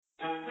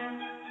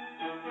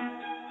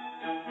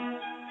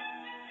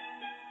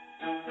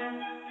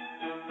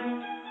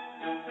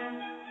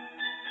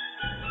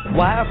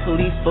Why are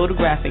police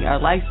photographing our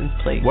license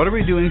plates? What are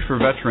we doing for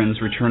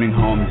veterans returning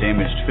home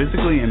damaged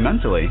physically and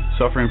mentally,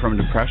 suffering from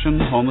depression,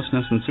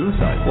 homelessness, and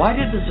suicide? Why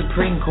did the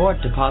Supreme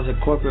Court deposit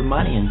corporate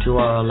money into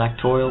our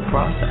electoral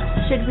process?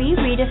 Should we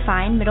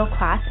redefine middle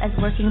class as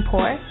working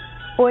poor?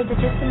 Or is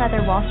it just another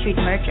Wall Street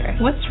merger?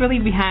 What's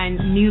really behind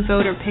new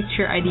voter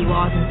picture ID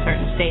laws in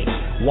certain states?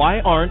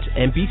 Why aren't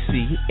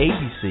NBC,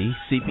 ABC,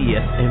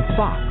 CBS, and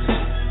Fox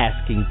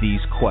asking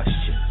these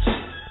questions?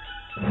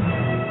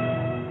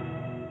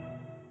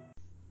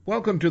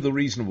 Welcome to the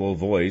Reasonable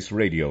Voice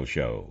radio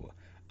show.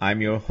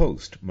 I'm your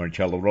host,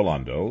 Marcello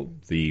Rollando,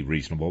 the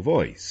Reasonable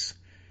Voice.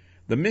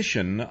 The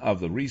mission of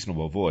the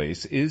Reasonable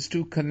Voice is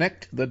to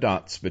connect the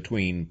dots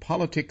between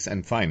politics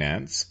and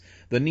finance,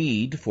 the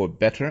need for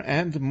better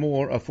and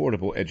more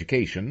affordable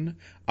education,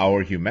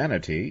 our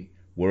humanity,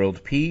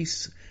 world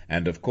peace,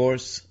 and, of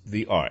course,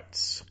 the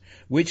arts,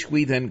 which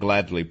we then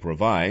gladly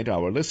provide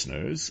our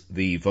listeners,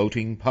 the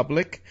voting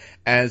public,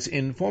 as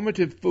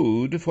informative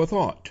food for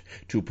thought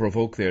to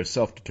provoke their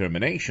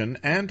self-determination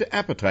and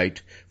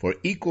appetite for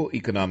equal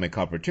economic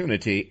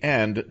opportunity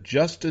and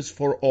justice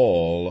for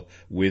all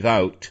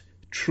without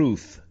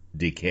truth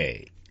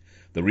decay.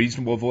 The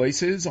Reasonable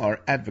Voices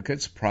are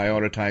advocates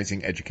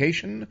prioritizing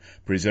education,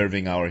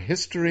 preserving our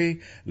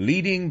history,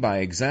 leading by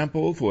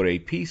example for a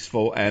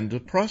peaceful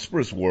and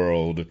prosperous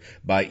world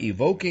by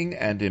evoking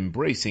and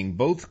embracing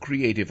both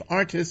creative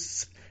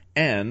artists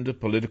and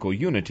political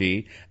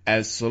unity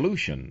as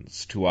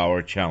solutions to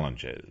our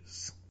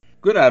challenges.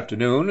 Good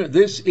afternoon.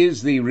 This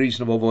is the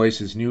Reasonable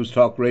Voices News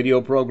Talk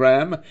radio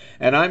program,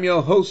 and I'm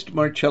your host,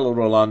 Marcello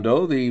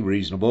Rollando, the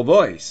Reasonable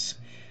Voice.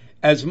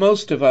 As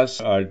most of us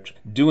are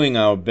doing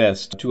our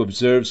best to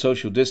observe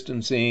social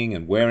distancing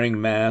and wearing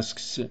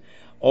masks,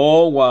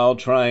 all while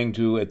trying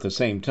to, at the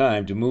same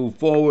time, to move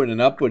forward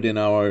and upward in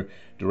our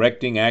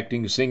directing,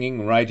 acting,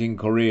 singing, writing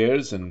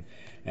careers, and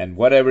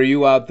whatever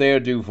you out there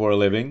do for a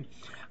living,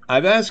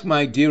 I've asked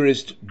my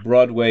dearest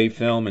Broadway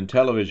film and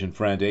television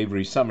friend,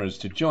 Avery Sommers,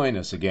 to join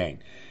us again.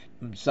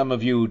 Some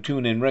of you who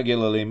tune in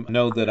regularly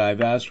know that I've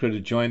asked her to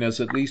join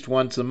us at least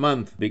once a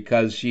month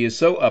because she is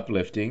so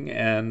uplifting,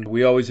 and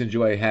we always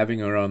enjoy having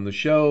her on the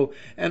show,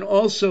 and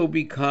also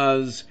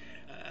because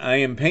I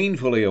am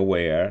painfully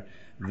aware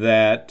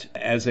that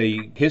as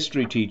a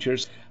history teacher,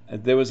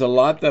 there was a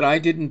lot that I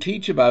didn't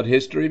teach about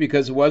history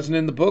because it wasn't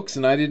in the books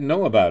and I didn't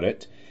know about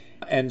it.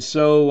 And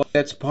so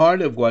that's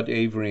part of what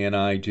Avery and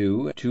I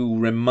do, to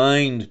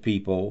remind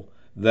people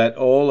that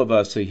all of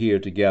us are here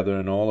together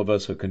and all of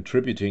us are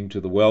contributing to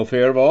the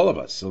welfare of all of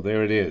us. So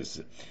there it is.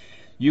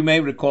 You may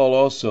recall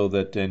also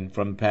that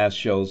from past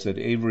shows that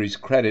Avery's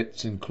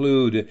credits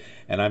include,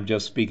 and I'm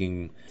just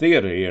speaking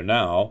theater here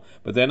now,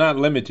 but they're not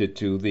limited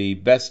to the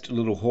Best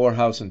Little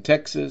Whorehouse in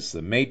Texas,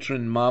 the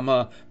Matron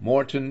Mama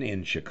Morton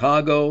in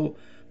Chicago,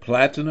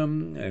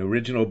 Platinum,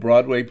 original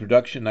Broadway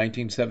production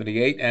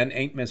 1978, and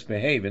Ain't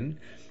Misbehavin.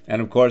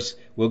 And of course,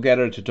 we'll get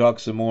her to talk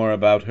some more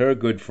about her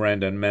good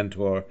friend and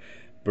mentor,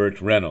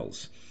 Burt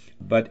Reynolds.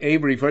 But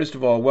Avery, first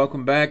of all,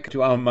 welcome back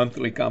to our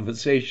monthly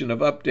conversation of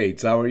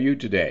updates. How are you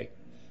today?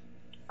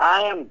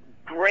 I am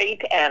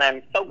great, and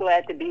I'm so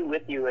glad to be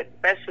with you,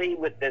 especially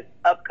with this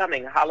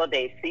upcoming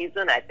holiday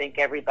season. I think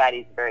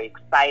everybody's very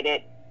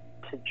excited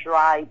to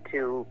try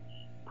to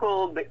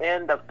pull the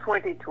end of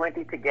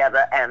 2020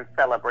 together and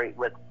celebrate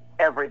with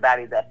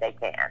everybody that they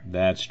can.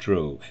 That's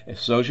true.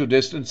 Social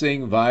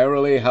distancing,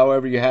 virally,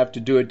 however you have to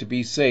do it to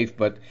be safe,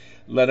 but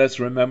let us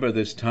remember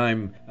this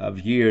time of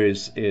year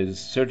is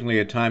certainly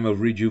a time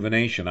of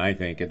rejuvenation, I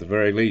think, at the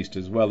very least,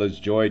 as well as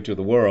joy to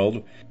the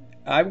world.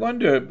 I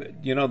wonder,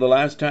 the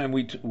last time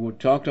we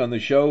talked on the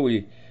show,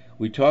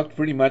 we talked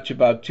pretty much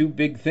about two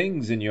big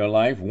things in your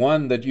life.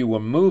 One, that you were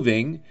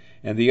moving,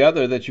 and the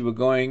other, that you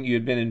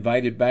had been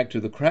invited back to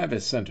the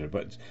Kravis Center.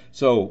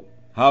 So,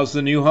 how's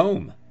the new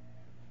home?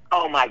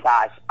 Oh my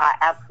gosh, I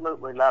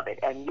absolutely love it.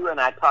 And you and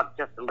I talked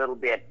just a little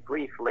bit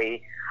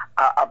briefly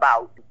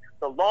about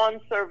the lawn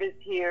service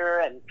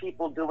here and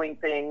people doing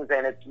things,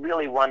 and it's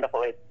really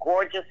wonderful. It's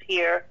gorgeous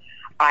here.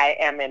 I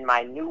am in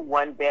my new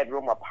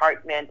one-bedroom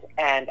apartment,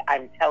 and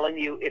I'm telling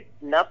you, it's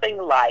nothing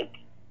like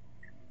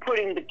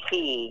putting the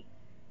key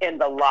in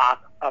the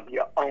lock of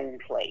your own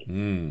place.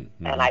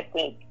 Mm-hmm. And I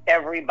think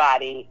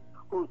everybody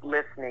who's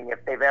listening,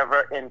 if they've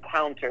ever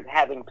encountered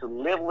having to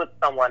live with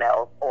someone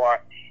else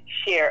or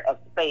share a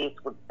space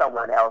with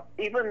someone else,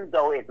 even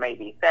though it may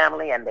be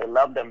family and they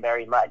love them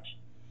very much,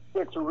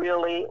 it's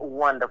really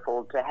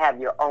wonderful to have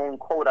your own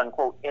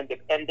quote-unquote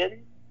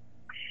independence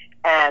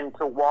and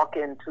to walk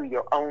into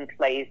your own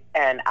place,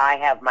 and I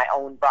have my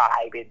own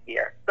vibe in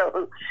here.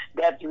 So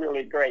that's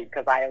really great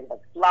because I am a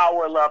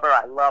flower lover.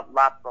 I love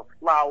lots of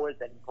flowers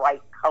and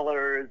bright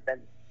colors, and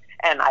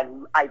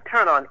I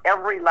turn on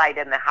every light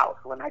in the house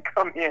when I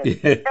come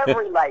in.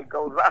 Every light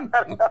goes on.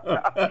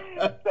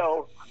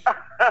 So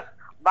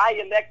my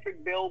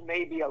electric bill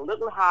may be a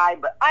little high,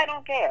 but I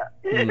don't care.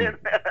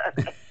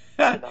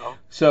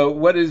 So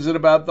what is it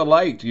about the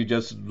light? You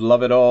just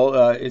love it all?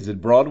 Is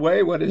it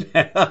Broadway? What is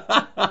it?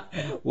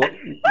 Well,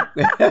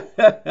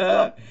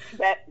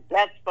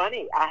 That's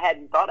funny. I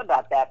hadn't thought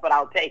about that, but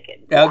I'll take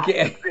it.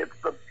 Okay.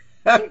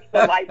 It's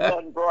the lights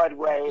on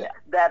Broadway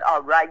that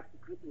are right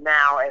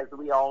now, as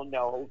we all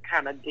know,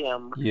 kind of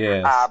dim.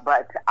 Yes.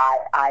 But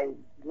I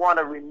want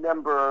to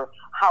remember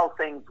how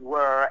things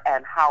were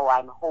and how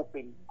I'm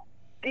hoping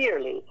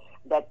dearly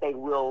that they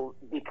will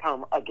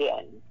become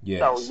again. Yes.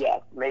 So,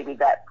 yes, maybe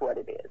that's what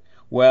it is.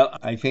 Well,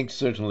 I think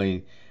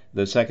certainly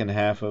the second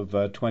half of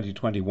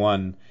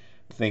 2021,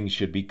 things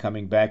should be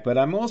coming back. But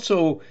I'm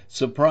also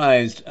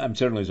surprised. I'm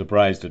certainly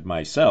surprised at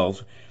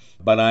myself,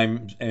 but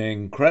I'm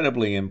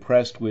incredibly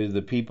impressed with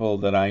the people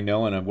that I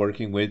know and I'm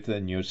working with,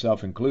 and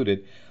yourself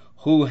included,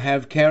 who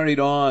have carried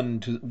on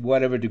to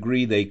whatever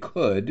degree they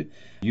could.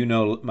 You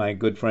know, my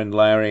good friend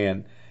Larry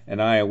and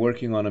I are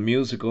working on a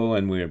musical,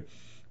 and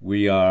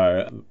we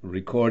are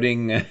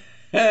recording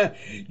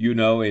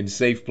in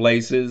safe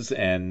places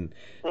and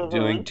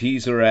doing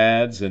teaser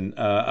ads, and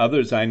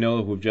others I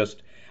know who've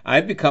just...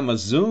 I've become a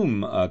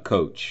Zoom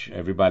coach,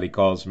 everybody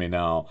calls me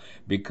now,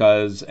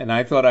 and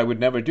I thought I would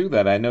never do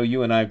that. I know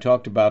you and I have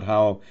talked about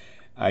how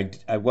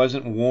I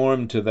wasn't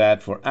warm to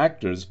that for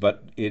actors,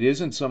 but it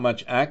isn't so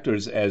much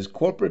actors as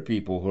corporate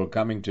people who are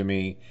coming to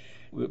me,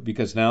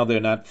 because now they're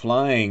not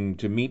flying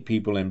to meet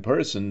people in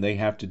person. They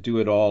have to do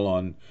it all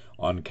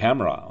on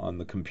camera, on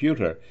the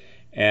computer.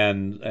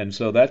 And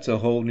so that's a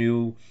whole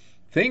new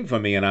thing for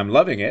me, and I'm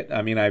loving it.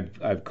 I mean,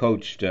 I've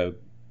coached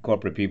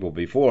corporate people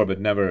before,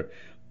 but never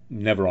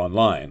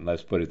online.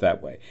 Let's put it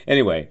that way.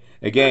 Anyway,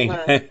 again,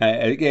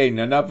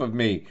 enough of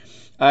me.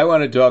 I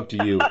want to talk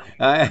to you.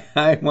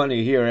 I want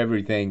to hear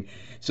everything.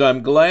 So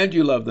I'm glad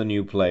you love the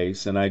new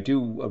place, and I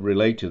do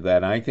relate to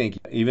that. I think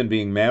even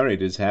being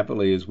married as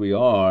happily as we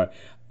are,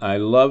 I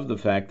love the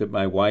fact that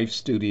my wife's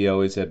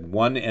studio is at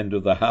one end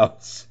of the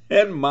house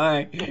and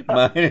mine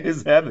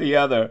is at the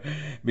other,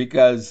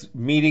 because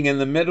meeting in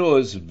the middle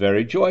is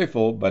very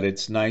joyful, but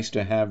it's nice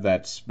to have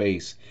that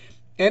space.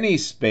 Any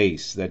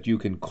space that you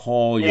can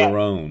call your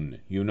own,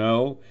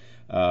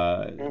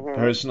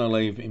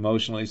 personally,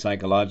 emotionally,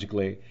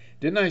 psychologically.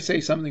 Didn't I say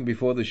something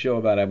before the show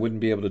about I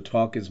wouldn't be able to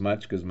talk as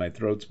much because my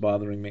throat's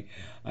bothering me?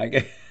 I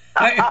guess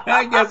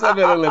I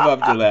better live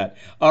up to that.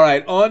 All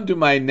right, on to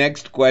my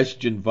next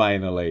question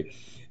finally.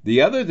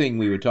 The other thing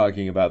we were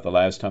talking about the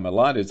last time a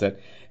lot is that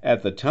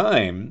at the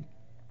time,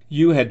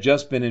 you had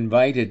just been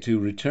invited to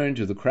return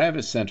to the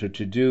Kravis Center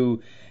to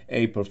do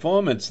a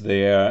performance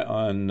there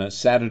on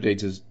Saturday,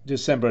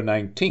 December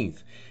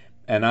 19th.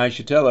 And I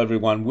should tell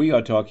everyone we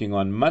are talking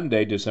on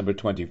Monday, December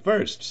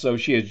 21st. So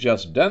she has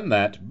just done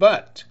that.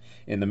 But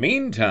in the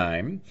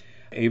meantime,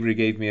 Avery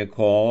gave me a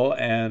call,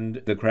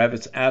 and the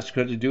Kravis asked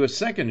her to do a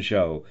second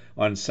show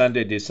on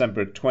Sunday,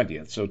 December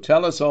 20th. So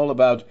tell us all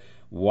about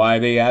why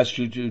they asked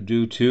you to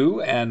do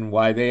two and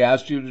why they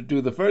asked you to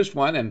do the first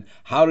one, and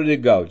how did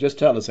it go? Just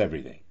tell us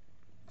everything.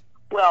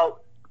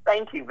 Well,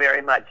 thank you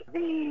very much.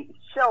 The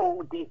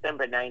show,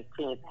 December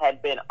 19th,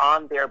 had been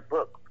on their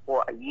books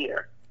for a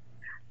year.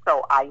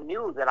 So I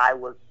knew that I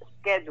was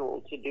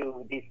scheduled to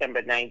do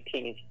December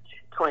 19th,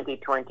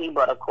 2020.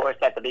 But, of course,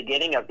 at the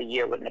beginning of the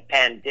year when the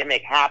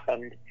pandemic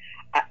happened,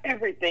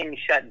 everything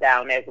shut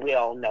down, as we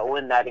all know,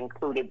 and that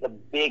included the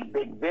big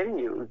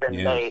venues. And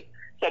they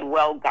said,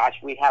 well, gosh,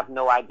 we have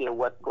no idea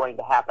what's going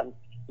to happen.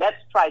 Let's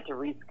try to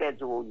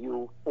reschedule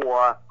you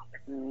for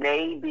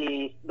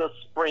maybe the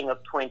spring of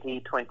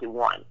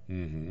 2021.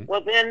 Mm-hmm.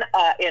 Well, then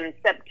in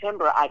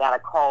September, I got a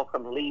call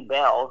from Lee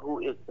Bell, who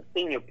is the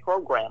senior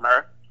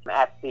programmer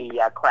at the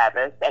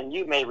Kravis, and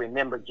you may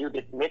remember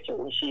Judith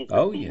Mitchell. She's the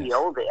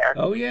CEO there.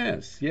 Oh,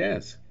 yes.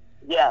 Yes,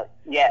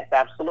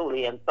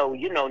 absolutely. And so,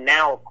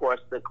 now, of course,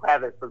 the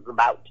Kravis is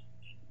about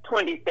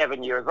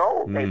 27 years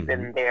old. Mm-hmm. They've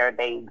been there.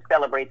 They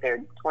celebrate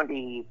their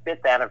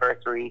 25th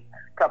anniversary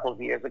a couple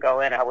of years ago,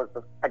 and I was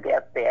a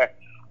guest there.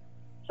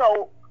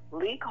 So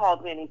Lee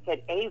called me and he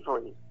said,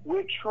 Avery,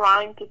 we're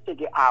trying to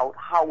figure out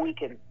how we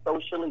can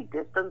socially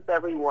distance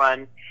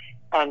everyone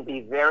and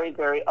be very,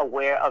 very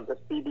aware of the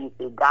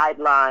CDC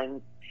guidelines.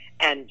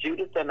 And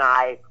Judith and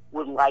I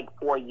would like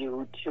for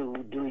you to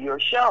do your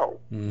show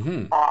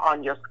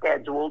on your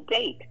scheduled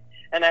date.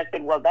 And I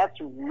said, well, that's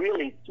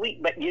really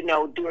sweet. But,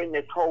 during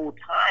this whole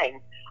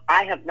time,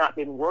 I have not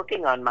been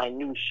working on my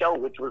new show,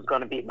 which was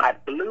going to be my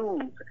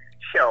blues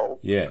show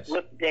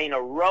with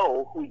Dana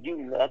Rowe, who you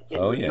met in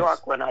New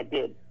York when I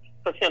did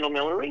For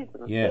Sentimental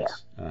Reasons.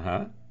 Yes.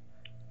 Uh-huh.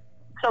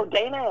 So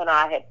Dana and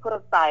I had put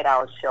aside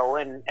our show,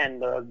 and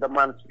the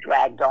months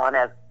dragged on,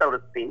 as so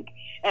to speak.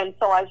 And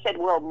so I said,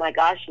 well, my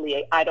gosh,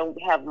 Lee, I don't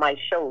have my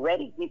show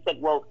ready. He said,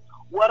 well,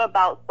 what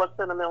about For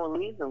Sentimental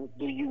Reasons?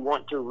 Do you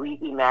want to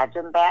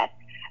reimagine that?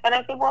 And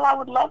I said, well, I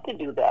would love to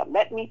do that.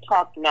 Let me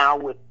talk now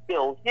with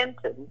Phil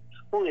Hinton,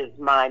 who is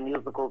my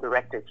musical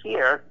director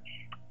here,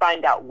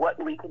 find out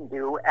what we can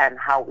do and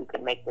how we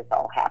can make this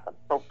all happen.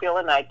 So Phil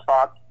and I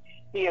talked.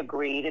 He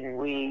agreed, and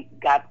we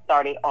got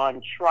started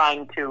on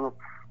trying to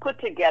put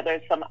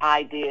together some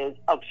ideas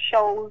of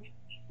shows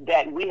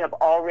that we have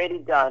already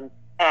done,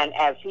 and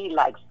as he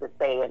likes to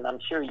say, and I'm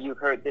sure you've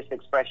heard this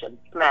expression,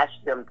 smash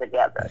them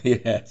together.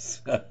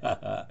 Yes.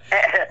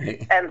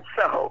 And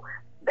so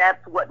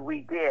that's what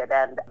we did.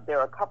 And there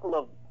are a couple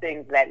of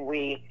things that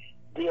we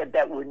did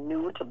that were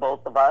new to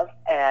both of us,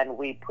 and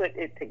we put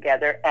it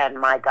together. And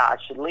my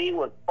gosh, Lee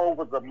was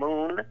over the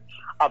moon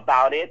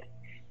about it.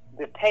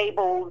 The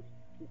tables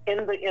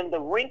in the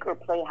Rinker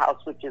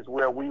Playhouse, which is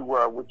where we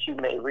were, which you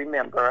may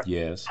remember,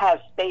 yes, has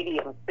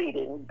stadium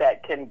seating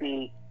that can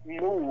be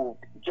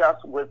moved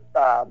just with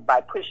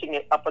by pushing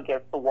it up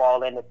against the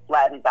wall, and it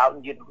flattens out,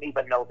 and you don't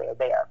even know they're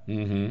there.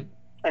 Mm-hmm.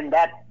 And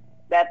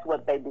that's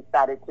what they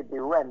decided to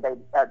do, and they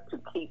to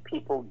keep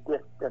people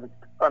distanced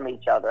from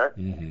each other.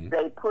 Mm-hmm.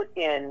 They put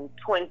in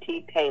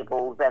 20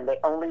 tables, and they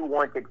only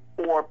wanted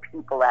 4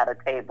 people at a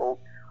table.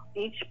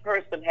 Each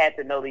person had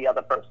to know the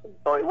other person,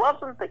 so it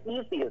wasn't the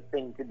easiest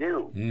thing to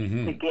do,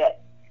 mm-hmm. to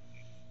get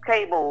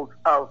tables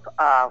of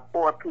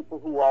 4 people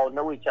who all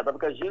know each other,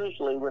 because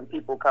usually when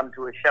people come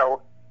to a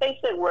show, they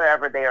sit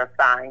wherever they are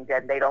assigned,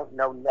 and they don't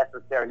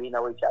necessarily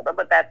know each other,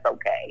 but that's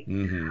okay.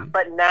 Mm-hmm.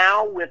 But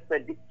now with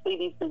the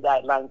CDC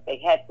guidelines,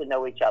 they had to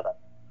know each other.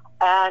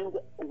 And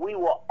we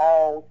were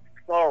all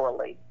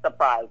thoroughly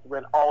surprised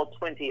when all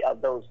 20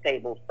 of those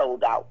tables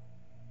sold out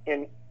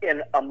in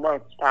a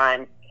month's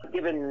time.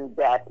 Given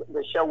that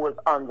the show was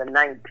on the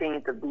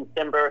 19th of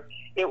December,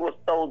 it was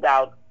sold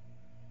out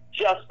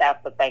just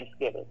after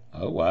Thanksgiving.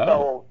 Oh, wow.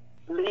 So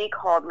Lee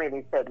called me and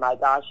he said, my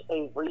gosh,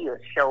 Avery,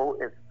 your show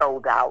is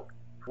sold out.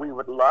 We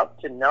would love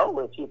to know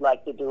if you'd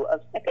like to do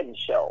a second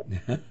show.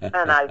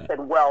 And I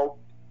said, well,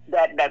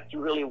 that's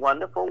really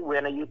wonderful.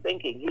 When are you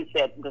thinking? He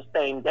said, the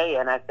same day.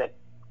 And I said,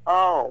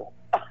 oh,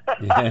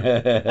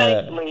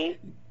 thanks, Lee.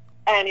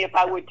 And if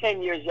I were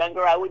 10 years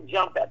younger, I would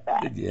jump at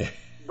that. Yeah.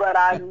 But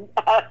I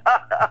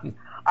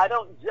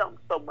don't jump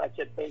so much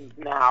at things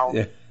now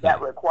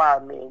that require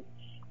me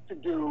to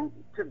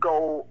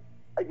go,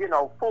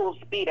 full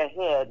speed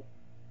ahead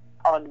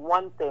on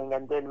one thing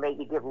and then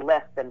maybe give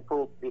less than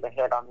full speed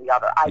ahead on the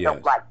other. I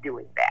don't like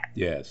doing that.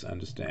 Yes,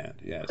 understand.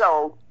 Yes.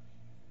 So,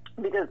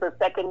 because the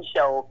second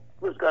show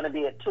was going to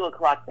be at 2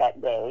 o'clock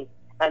that day,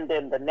 and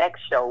then the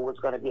next show was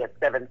going to be at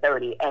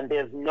 7:30, and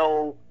there's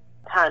no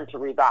time to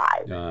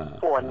revise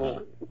for me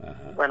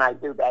when I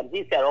do that.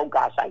 He said, oh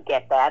gosh, I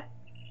get that.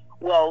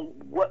 Well,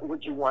 what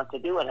would you want to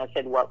do? And I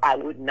said, well, I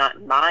would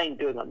not mind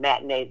doing a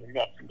matinee the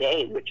next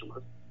day, which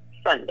was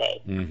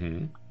Sunday.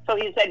 Mm-hmm. So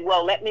he said,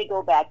 well, let me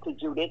go back to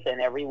Judith and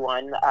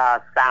everyone,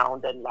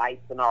 sound and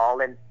lights and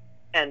all,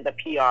 and the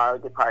PR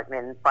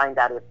department, and find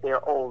out if they're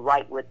all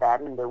right with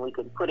that, and then we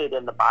can put it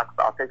in the box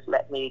office.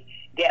 Let me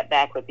get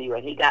back with you.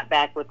 And he got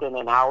back within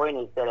an hour, and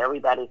he said,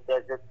 everybody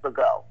says it's the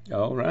go.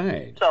 All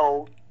right.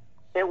 So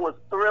it was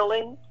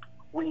thrilling.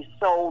 We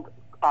sold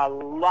a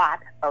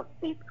lot of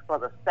seats for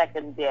the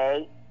second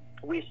day.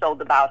 We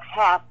sold about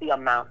half the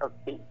amount of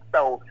seats.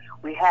 So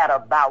we had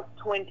about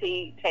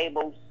 20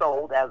 tables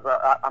sold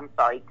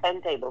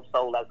 10 tables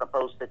sold as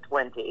opposed to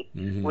 20,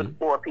 mm-hmm. with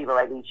 4 people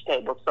at each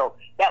table. So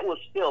that was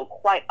still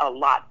quite a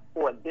lot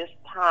for this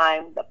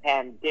time, the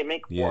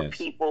pandemic, for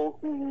people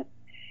who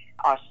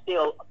are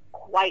still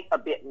quite a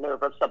bit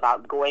nervous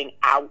about going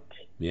out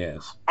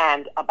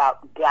and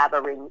about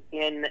gathering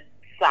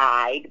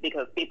inside,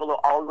 because people are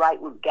all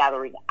right with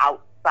gathering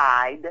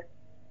outside,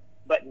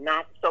 but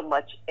not so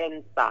much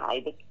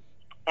inside.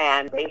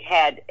 And they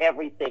had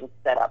everything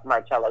set up,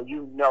 Marcello.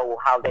 You know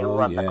how they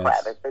run the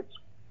Kravis. It's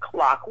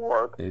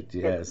clockwork.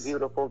 It's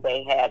beautiful.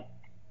 They had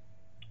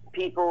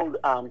people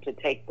to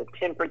take the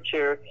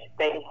temperature.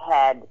 They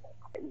had,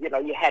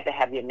 you had to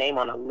have your name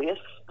on a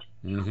list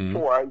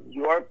for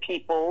your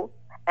people.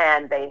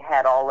 And they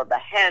had all of the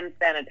hand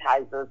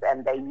sanitizers.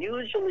 And they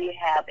usually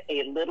have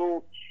a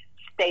little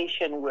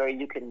station where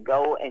you can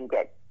go and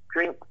get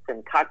drinks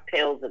and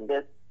cocktails and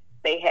this.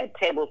 They had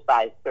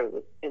table-sized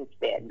service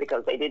instead,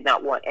 because they did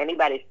not want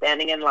anybody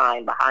standing in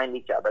line behind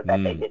each other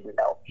that they didn't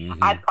know.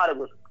 Mm-hmm. I thought it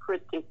was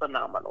pretty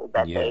phenomenal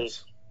that they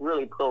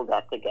really pulled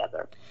that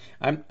together.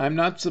 I'm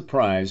not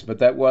surprised, but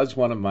that was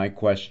one of my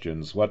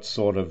questions. What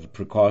sort of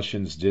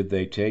precautions did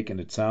they take? And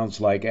it sounds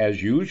like,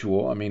 as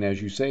usual, I mean,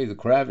 as you say, the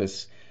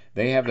Kravis,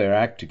 they have their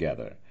act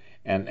together.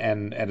 And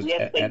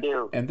yes, they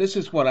do. And this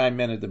is what I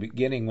meant at the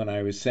beginning when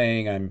I was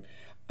saying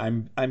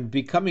I'm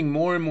becoming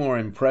more and more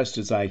impressed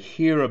as I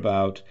hear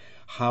about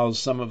how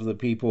some of the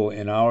people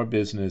in our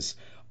business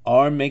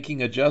are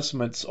making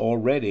adjustments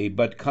already,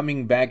 but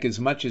coming back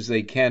as much as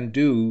they can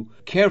do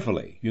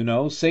carefully,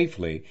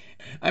 safely.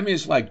 I mean,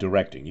 it's like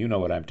directing. You know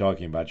what I'm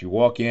talking about. You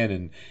walk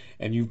in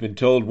and you've been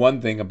told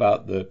one thing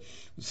about the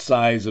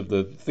size of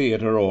the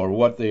theater or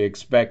what they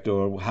expect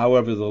or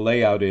however the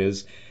layout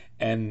is,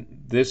 and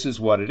this is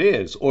what it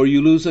is. Or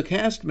you lose a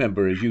cast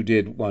member, as you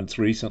did once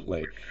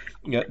recently.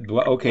 Yeah,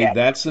 okay,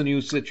 that's the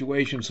new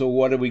situation. So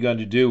what are we going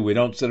to do? We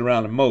don't sit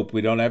around and mope. We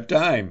don't have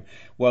time.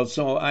 Well,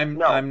 so I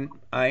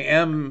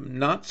am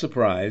not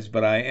surprised,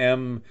 but I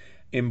am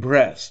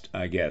impressed,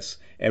 I guess,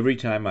 every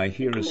time I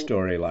hear a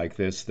story like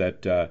this,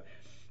 that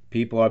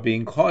people are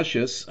being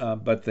cautious,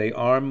 but they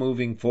are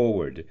moving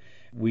forward.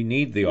 We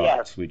need the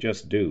arts. We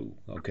just do.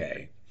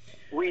 Okay.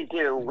 We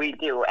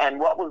do. And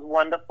what was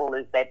wonderful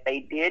is that they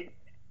did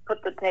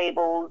put the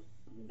tables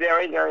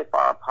very, very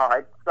far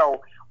apart.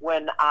 So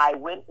when I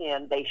went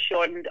in, they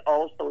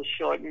also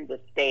shortened the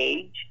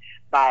stage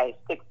by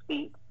 6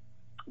 feet.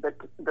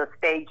 The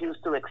stage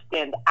used to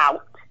extend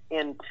out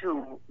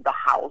into the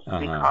house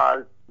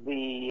because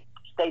the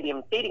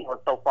stadium seating was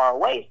so far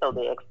away, so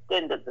they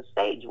extended the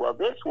stage. Well,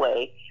 this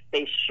way,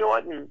 they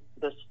shortened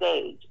the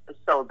stage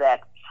so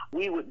that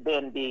we would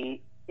then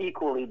be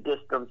equally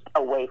distanced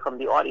away from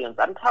the audience.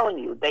 I'm telling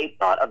you, they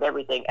thought of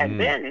everything. And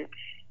then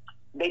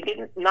they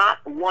did not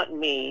want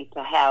me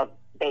to have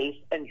bass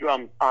and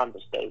drums on the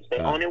stage. They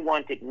only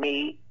wanted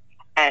me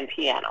and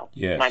piano,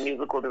 my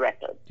musical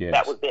director. Yes.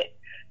 That was it.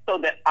 So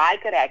that I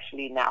could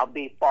actually now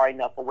be far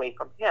enough away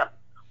from him.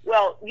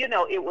 Well, you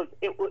know, it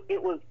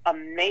was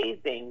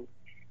amazing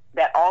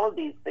that all of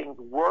these things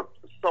worked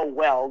so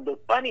well. The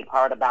funny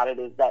part about it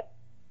is that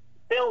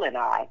Phil and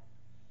I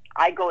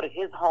go to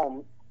his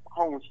home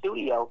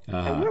studio,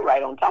 and we're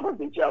right on top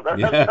of each other.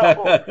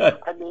 So,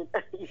 I mean,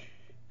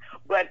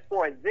 but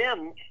for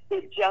them,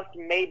 it just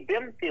made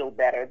them feel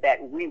better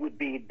that we would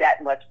be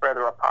that much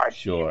further apart.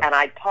 Sure. And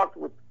I talked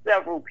with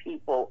several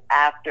people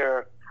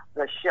after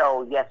the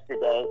show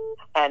yesterday,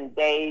 and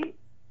they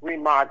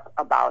remarked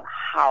about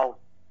how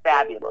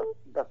fabulous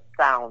the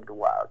sound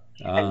was.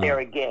 And there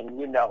again,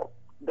 you know,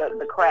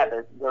 the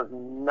Kravis does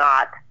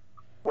not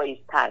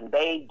waste time.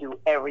 They do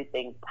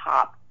everything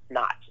top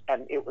notch,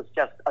 and it was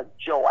just a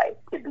joy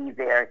to be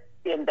there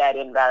in that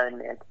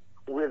environment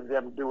with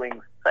them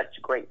doing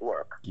such great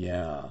work.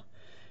 Yeah.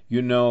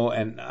 You know,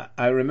 and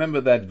I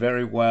remember that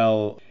very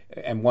well,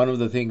 and one of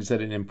the things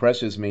that it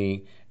impresses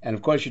me, and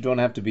of course you don't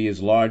have to be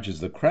as large as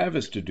the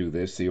Kravis to do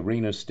this. The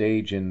Arena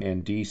Stage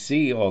in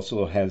D.C.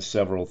 also has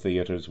several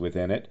theaters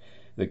within it.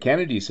 The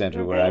Kennedy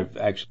Center, where I've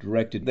actually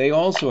directed, they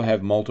also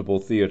have multiple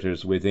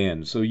theaters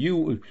within. So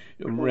you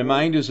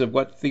remind us of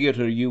what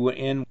theater you were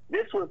in.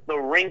 This was the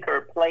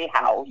Rinker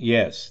Playhouse.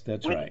 Yes,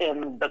 that's right.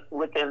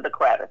 Within the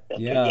Kravis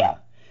Center. Yeah.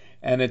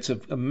 And it's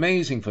an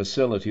amazing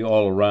facility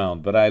all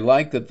around. But I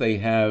like that they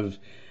have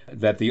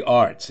that the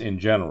arts in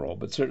general,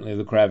 but certainly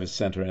the Kravis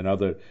Center and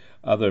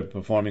other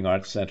performing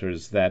arts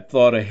centers that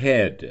thought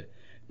ahead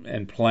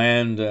and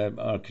planned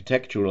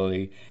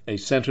architecturally a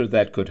center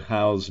that could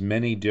house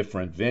many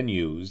different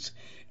venues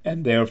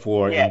and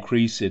therefore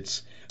increase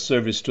its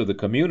service to the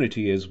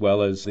community as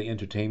well as the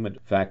entertainment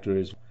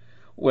factors.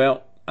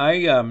 Well,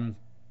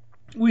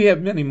 we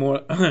have many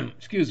more.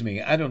 Excuse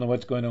me. I don't know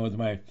what's going on with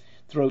my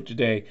throat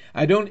today.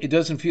 It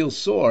doesn't feel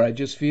sore. I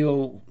just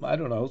feel, I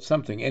don't know,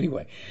 something.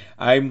 Anyway,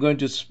 I'm going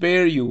to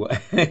spare you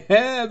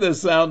the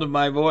sound of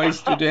my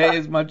voice today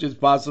as much as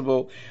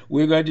possible.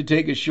 We're going to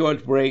take a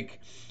short break.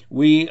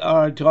 We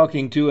are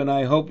talking to, and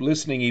I hope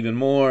listening even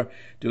more,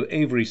 to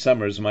Avery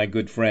Sommers, my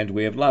good friend.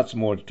 We have lots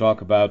more to talk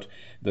about.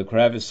 The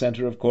Kravis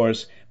Center, of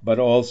course, but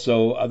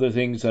also other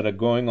things that are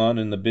going on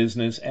in the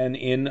business and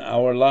in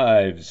our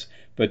lives,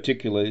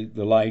 particularly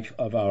the life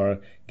of our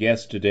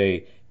guest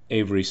today,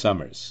 Avery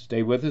Sommers.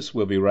 Stay with us.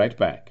 We'll be right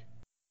back.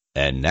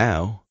 And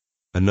now,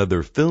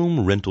 another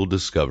film rental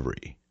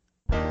discovery.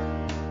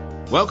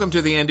 Welcome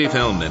to the Indie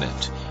Film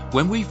Minute.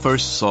 When we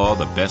first saw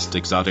the Best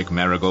Exotic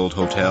Marigold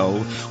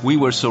Hotel, we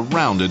were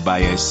surrounded by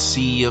a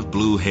sea of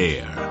blue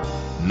hair.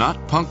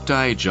 Not punk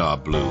dye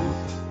job blue,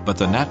 but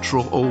the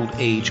natural old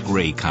age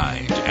gray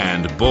kind.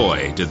 And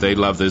boy, did they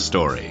love this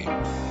story.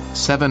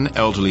 7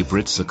 elderly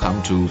Brits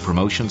succumbed to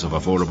promotions of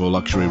affordable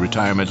luxury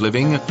retirement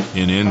living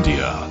in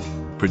India.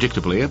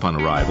 Predictably, upon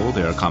arrival,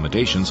 their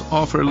accommodations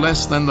offer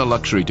less than the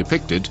luxury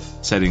depicted,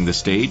 setting the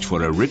stage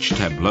for a rich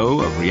tableau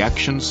of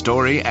reaction,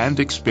 story, and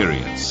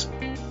experience.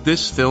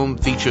 This film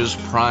features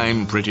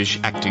prime British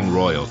acting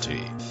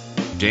royalty.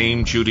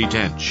 Dame Judi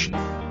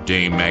Dench,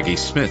 Dame Maggie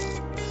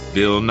Smith,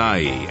 Bill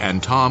Nighy,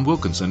 and Tom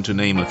Wilkinson, to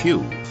name a few.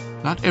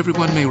 Not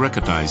everyone may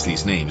recognize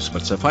these names,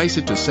 but suffice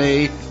it to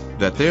say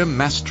that their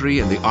mastery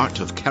in the art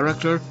of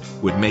character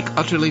would make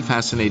utterly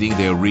fascinating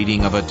their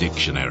reading of a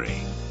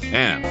dictionary.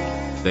 And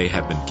they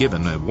have been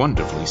given a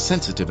wonderfully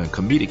sensitive and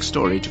comedic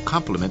story to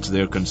complement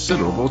their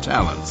considerable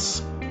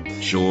talents.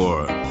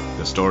 Sure,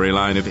 the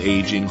storyline of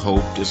aging,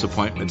 hope,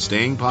 disappointment,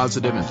 staying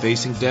positive, and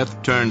facing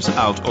death turns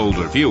out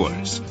older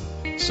viewers.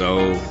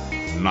 So,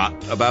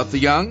 not about the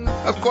young?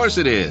 Of course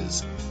it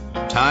is.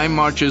 Time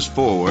marches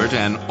forward,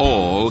 and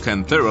all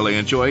can thoroughly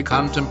enjoy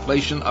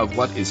contemplation of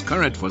what is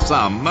current for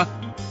some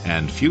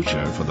and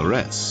future for the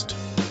rest.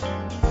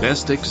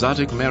 Best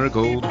Exotic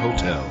Marigold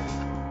Hotel.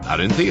 Out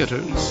in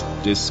theaters.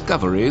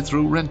 Discovery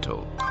through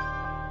rental.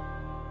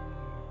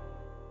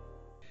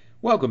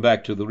 Welcome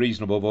back to the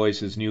Reasonable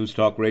Voices News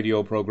Talk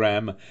radio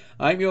program.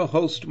 I'm your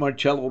host,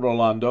 Marcello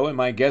Rollando, and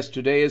my guest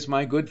today is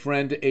my good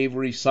friend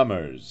Avery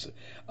Sommers,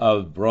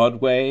 of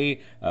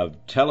Broadway,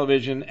 of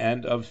television,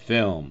 and of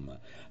film.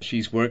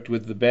 She's worked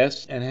with the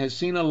best and has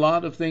seen a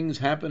lot of things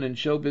happen in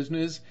show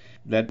business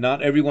that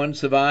not everyone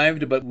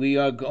survived, but we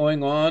are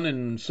going on,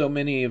 and so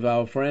many of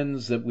our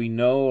friends that we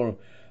know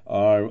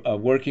are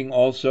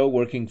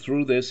working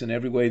through this in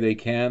every way they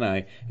can.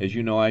 As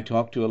you know, I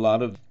talk to a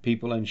lot of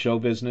people in show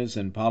business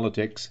and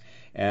politics,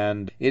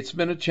 And it's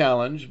been a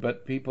challenge,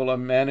 but people are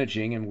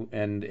managing,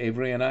 and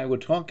Avery and I were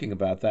talking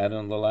about that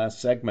in the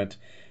last segment.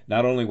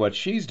 Not only what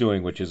she's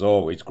doing, which is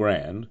always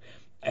grand,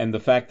 and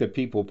the fact that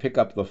people pick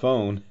up the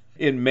phone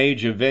in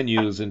major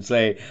venues and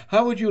say,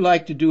 "How would you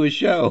like to do a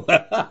show?"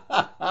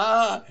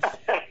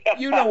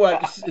 You know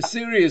what?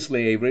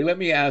 Seriously, Avery, let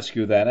me ask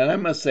you that. And I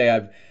must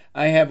say,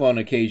 I have on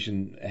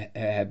occasion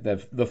had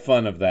the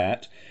fun of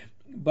that.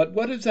 But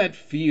what does that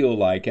feel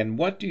like? And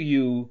what do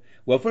you?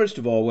 Well, first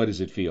of all, what does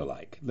it feel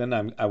like? Then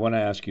I want to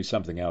ask you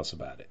something else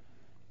about it.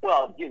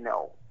 Well,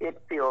 it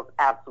feels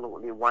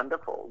absolutely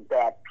wonderful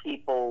that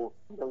people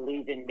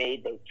believe in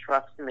me. They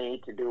trust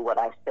me to do what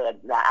I said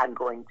that I'm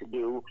going to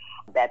do,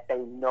 that they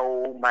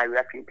know my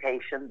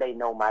reputation, they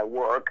know my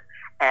work,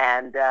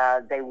 and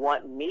they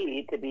want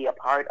me to be a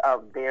part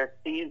of their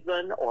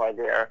season or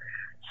their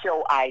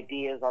show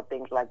ideas or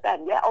things like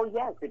that. Yeah, oh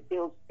yes, it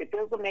feels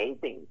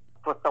amazing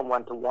for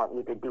someone to want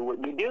me to do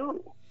what you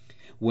do.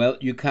 Well,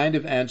 you kind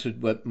of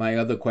answered what my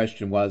other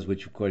question was,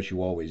 which of course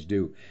you always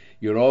do.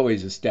 You're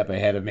always a step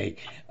ahead of me.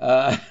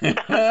 But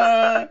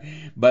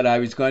I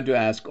was going to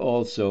ask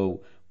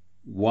also,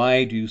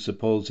 why do you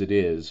suppose it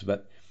is?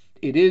 But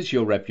it is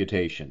your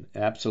reputation,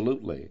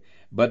 absolutely.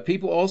 But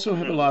people also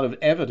have a lot of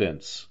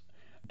evidence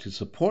to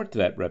support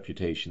that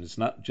reputation. It's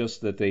not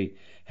just that they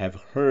have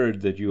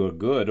heard that you are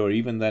good or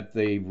even that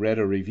they read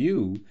a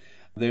review.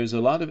 There's a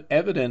lot of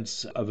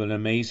evidence of an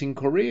amazing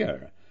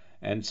career.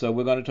 And so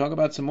we're going to talk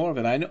about some more of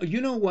it. I know,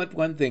 you know what,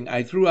 one thing,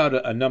 I threw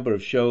out a number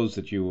of shows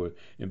that you were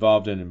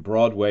involved in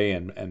Broadway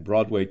and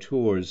Broadway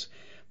tours,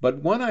 but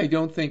one I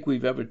don't think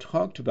we've ever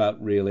talked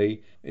about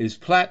really is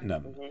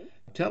Platinum. Mm-hmm.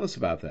 Tell us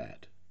about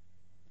that.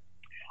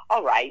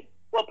 All right.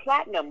 Well,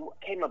 Platinum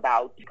came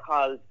about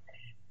because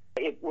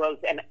it was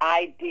an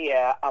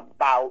idea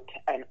about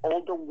an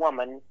older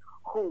woman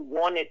who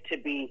wanted to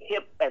be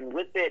hip and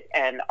with it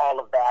and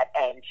all of that,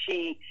 and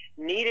she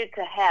needed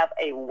to have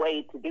a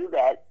way to do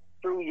that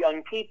through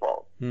young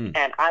people.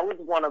 And I was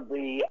one of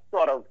the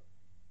sort of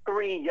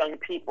 3 young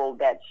people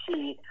that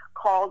she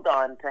called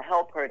on to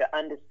help her to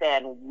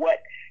understand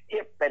what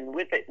hip and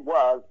with it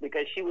was,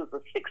 because she was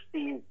a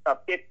 60s,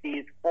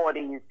 50s,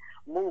 40s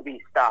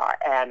movie star,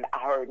 and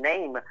her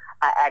name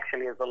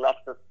actually is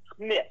Alexis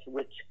Smith,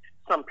 which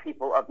some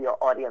people of your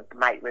audience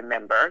might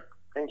remember.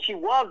 And she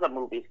was a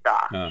movie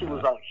star. She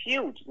was a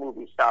huge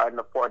movie star in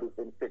the 40s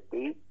and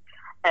 50s.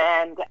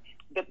 And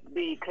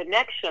the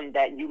connection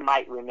that you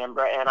might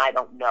remember, and I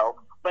don't know,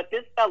 but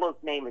this fellow's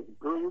name is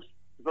Bruce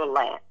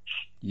Vilanch.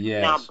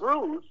 Yes. Now,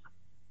 Bruce,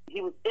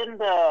 he was in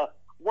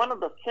one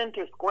of the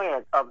center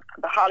squares of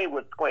the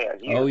Hollywood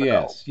Squares years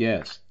ago.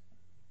 Yes.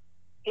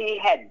 He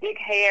had big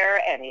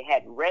hair and he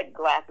had red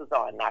glasses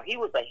on. Now, he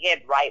was a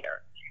head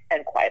writer,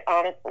 and quite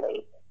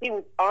honestly, he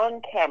was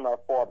on camera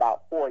for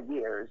about 4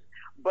 years,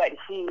 but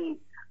he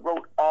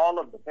wrote all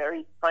of the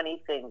very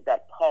funny things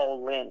that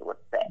Paul Lynde would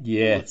say.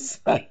 Yes.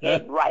 He was a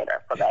head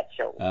writer for that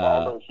show for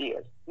all those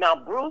years. Now,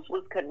 Bruce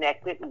was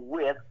connected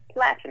with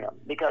Platinum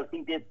because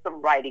he did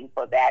some writing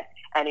for that,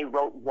 and he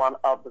wrote one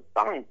of the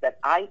songs that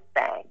I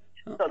sang.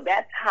 So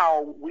that's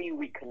how we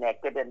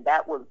reconnected, and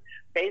that was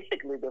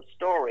basically the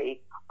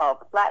story of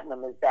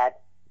Platinum, is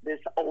that this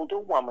older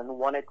woman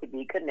wanted to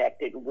be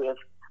connected with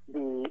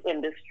the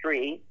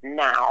industry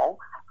now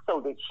so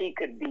that she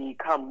could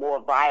become more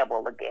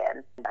viable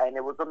again. And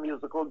it was a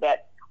musical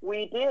that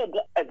we did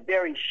a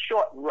very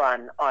short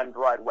run on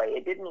Broadway.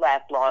 It didn't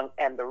last long,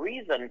 and the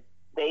reason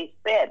they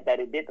said that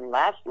it didn't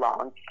last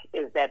long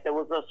is that there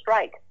was a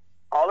strike.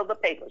 All of the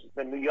papers,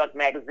 the New York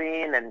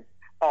Magazine and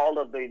all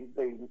of the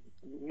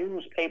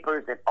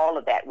newspapers and all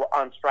of that were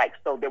on strike,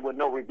 so there were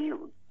no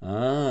reviews.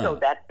 So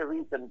that's the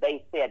reason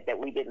they said that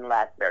we didn't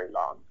last very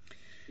long.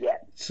 Yes.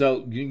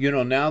 So,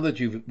 now that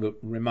you've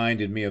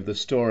reminded me of the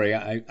story,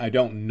 I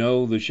don't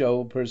know the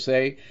show per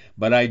se,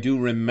 but I do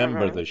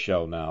remember the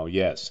show now,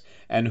 yes.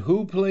 And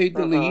who played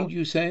the lead,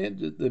 you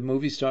said? The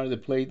movie star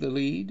that played the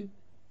lead?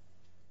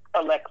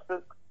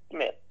 Alexis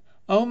Smith.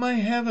 Oh, my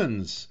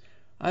heavens.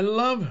 I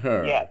love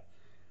her. Yes.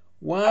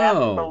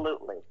 Wow.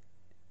 Absolutely.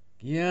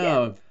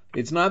 Yeah. Yes.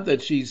 It's not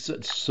that she's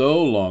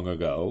so long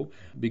ago,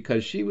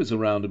 because she was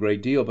around a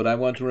great deal, but I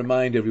want to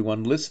remind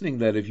everyone listening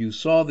that if you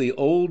saw the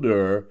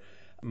older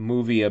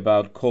movie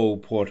about Cole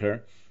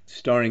Porter,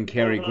 starring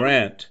Cary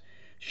Grant,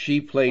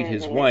 she played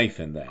his wife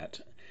in that.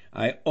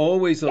 I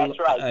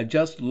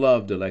just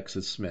loved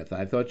Alexis Smith.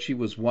 I thought she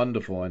was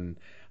wonderful, and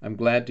I'm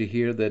glad to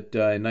hear that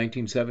in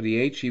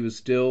 1978 she was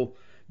still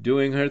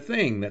doing her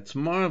thing. That's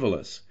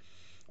marvelous.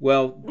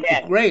 Well,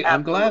 yes, great. Absolutely.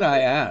 I'm glad I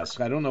asked.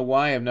 I don't know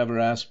why I've never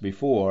asked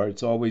before.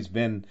 It's always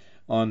been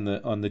on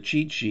the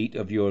cheat sheet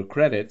of your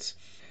credits.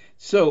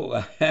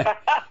 So let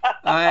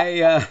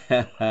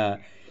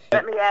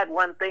me add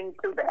one thing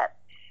to that.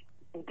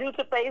 Due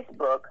to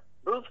Facebook,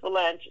 Bruce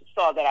Vilanch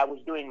saw that I was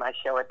doing my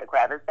show at the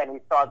Kravitz, and he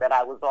saw that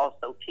I was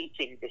also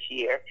teaching this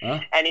year.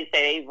 And he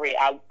said, Avery,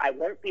 I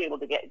won't be able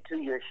to get to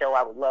your show.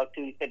 I would love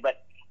to. He said,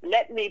 but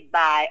let me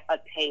buy a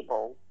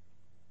table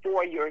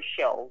for your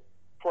show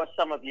for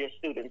some of your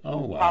students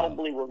who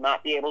probably will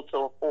not be able to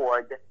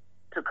afford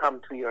to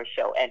come to your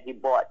show. And he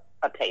bought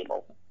a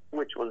table,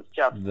 which was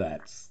just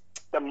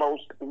the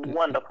most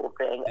wonderful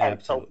thing. Absolutely.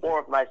 And so 4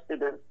 of my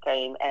students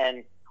came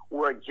and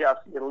were just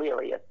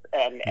delirious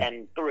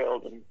and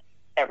thrilled and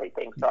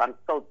everything. So I'm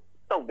so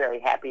very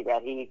happy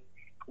that he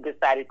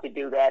decided to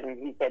do that. And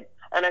he said,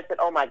 and I said,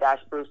 oh my gosh,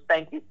 Bruce,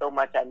 thank you so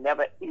much. I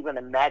never even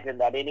imagined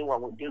that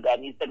anyone would do that.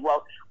 And he said,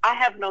 well, I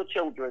have no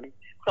children,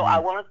 so I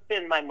want to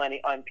spend my money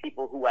on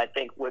people who I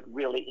think would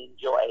really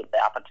enjoy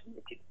the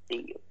opportunity to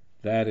see you.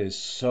 That is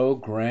so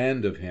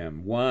grand of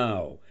him.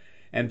 Wow.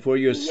 And for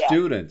your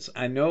students,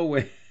 I know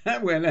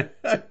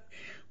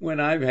when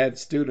I've had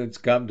students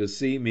come to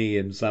see me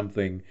in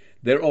something,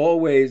 they're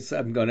always,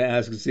 I'm going to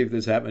ask and see if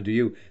this happened to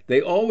you,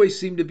 they always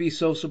seem to be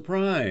so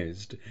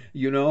surprised,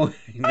 that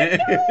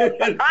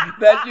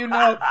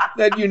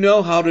you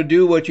know how to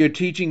do what you're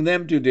teaching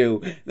them to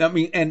do. I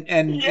mean, and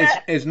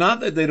it's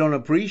not that they don't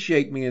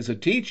appreciate me as a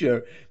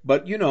teacher,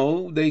 but,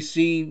 they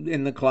see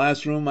in the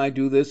classroom, I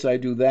do this, I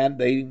do that,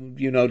 they,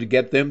 to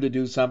get them to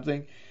do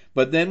something.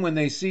 But then when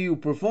they see you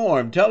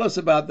perform, tell us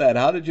about that.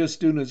 How did your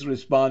students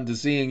respond to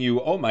seeing you?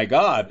 Oh, my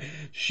God,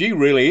 she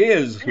really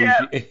is.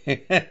 Tell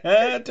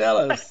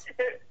us.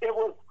 It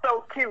was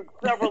so cute.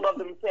 Several of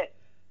them said,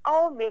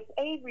 oh, Miss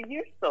Avery,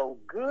 you're so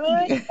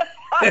good.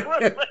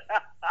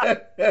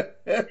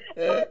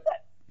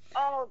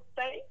 Oh,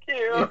 thank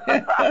you.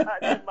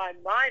 In my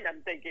mind,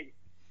 I'm thinking,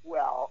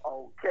 well,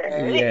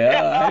 okay.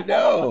 Yeah, I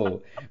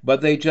know.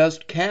 But they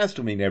just cast.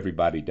 I mean,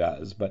 everybody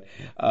does, but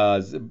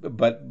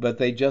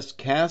they just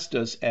cast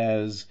us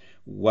as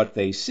what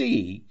they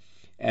see,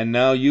 and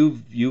now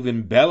you've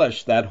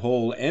embellished that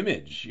whole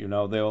image.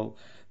 They'll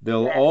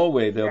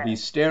be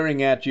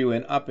staring at you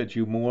and up at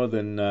you more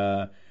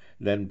than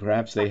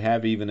perhaps they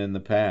have even in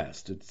the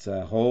past. It's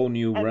a whole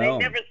new realm.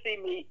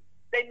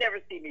 They never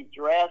see me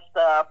dressed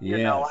up, I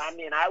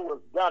mean, I was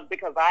done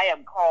because I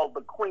am called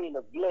the Queen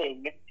of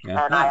Bling,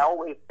 and I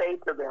always say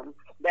to them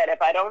that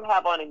if I don't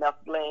have on enough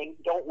bling,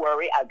 don't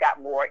worry, I've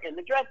got more in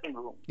the dressing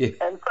room. Yeah.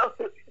 And so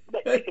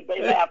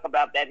they laugh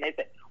about that, and they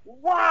say,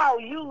 wow,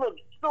 you look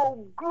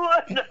so good.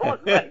 I was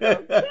like,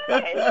 okay.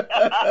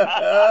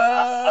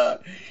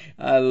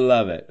 I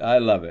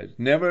love it.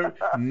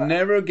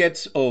 Never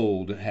gets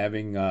old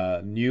having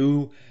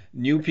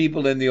new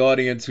people in the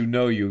audience who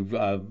know you,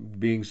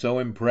 being so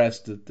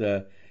impressed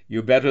that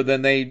you're better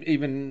than they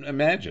even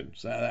imagined.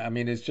 I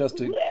mean, it's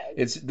just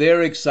it's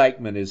their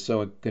excitement is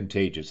so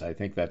contagious. I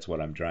think that's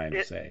what I'm trying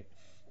to say.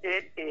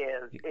 It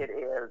is,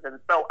 and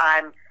so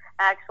I'm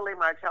actually,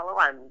 Marcello,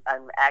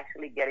 I'm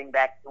actually getting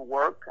back to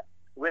work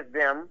with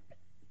them.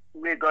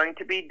 We're going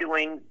to be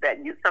doing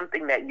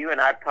something that you and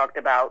I've talked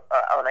about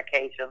on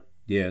occasion.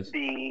 Yes.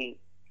 The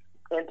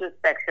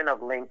intersection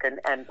of Lincoln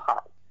and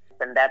Park.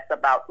 And that's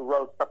about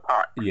Rosa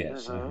Parks.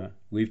 Yes,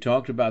 we've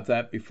talked about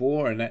that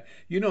before, and I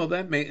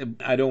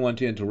don't want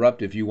to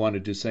interrupt if you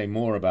wanted to say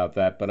more about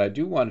that, but I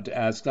do wanted to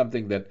ask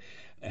something that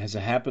has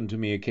happened to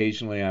me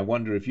occasionally. I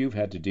wonder if you've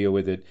had to deal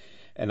with it,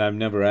 and I've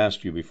never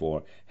asked you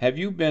before. Have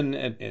you been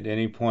at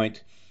any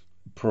point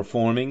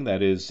performing,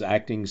 that is,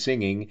 acting,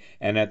 singing,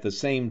 and at the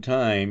same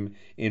time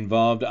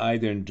involved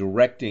either in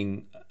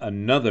directing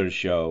another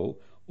show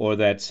or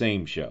that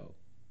same show?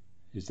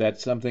 Is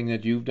that something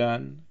that you've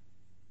done?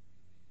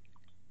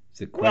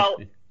 Well,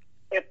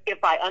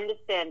 if I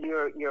understand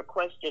your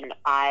question,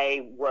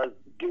 I was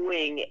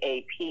doing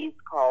a piece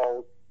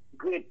called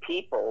Good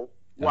People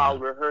while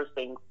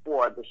rehearsing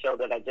for the show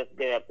that I just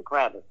did at the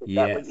Kravis. Is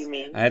that what you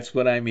mean? That's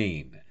what I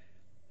mean.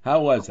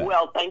 How was that?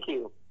 Well, thank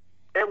you.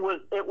 It was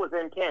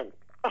intense.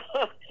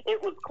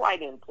 It was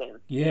quite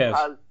intense. Yes.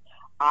 Because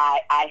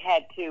I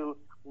had to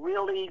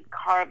really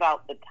carve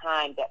out the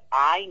time that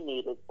I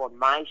needed for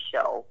my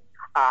show,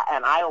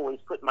 and I always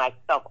put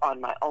myself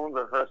on my own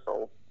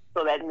rehearsal.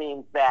 So that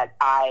means that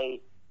I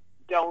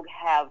don't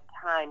have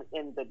time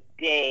in the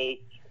day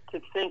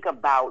to think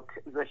about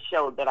the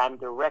show that I'm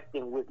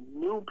directing with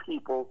new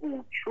people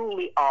who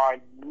truly are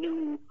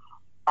new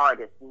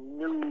artists,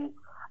 new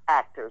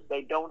actors.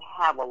 They don't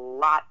have a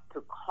lot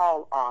to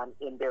call on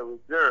in their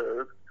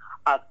reserve.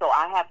 So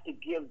I have to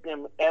give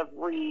them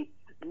every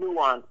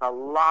nuance, a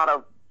lot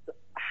of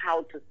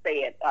how to say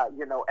it,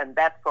 and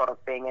that sort of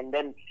thing. And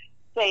then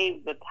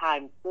save the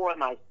time for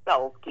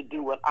myself to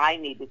do what I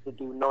needed to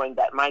do, knowing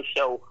that my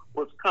show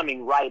was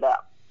coming right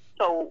up.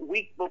 So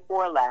week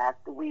before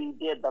last, we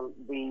did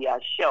the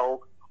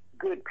show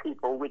Good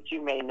People, which you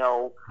may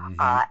know,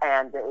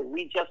 and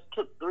we just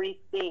took 3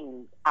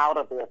 scenes out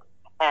of it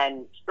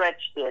and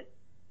stretched it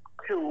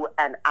to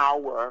an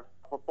hour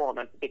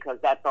performance because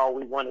that's all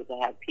we wanted to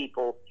have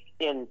people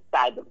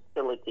inside the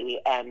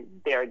facility. And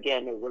there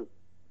again, it was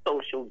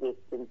social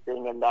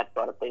distancing and that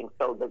sort of thing.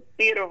 So the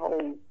theater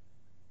holds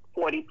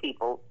 40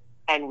 people,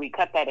 and we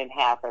cut that in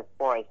half as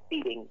far as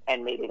seating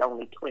and made it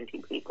only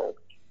 20 people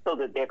so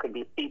that there could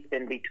be seats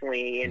in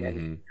between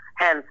and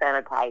hand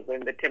sanitizer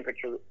and the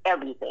temperature,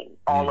 everything,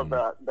 all of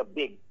the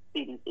big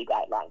CDC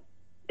guidelines.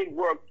 It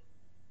worked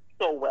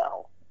so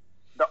well.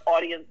 The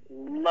audience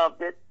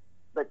loved it.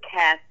 The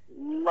cast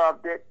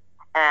loved it.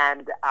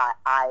 And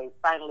I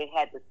finally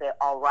had to say,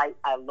 all right,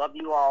 I love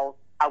you all.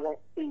 I won't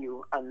see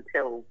you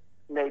until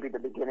maybe the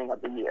beginning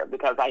of the year,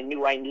 because I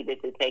knew I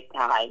needed to take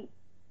time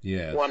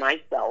Yes. for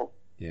myself,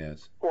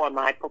 Yes. for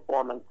my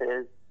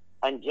performances,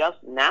 and just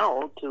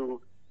now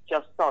to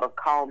just sort of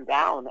calm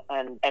down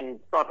and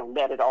sort of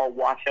let it all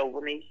wash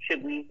over me,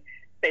 should we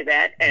say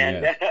that,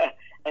 and Yes.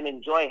 and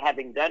enjoy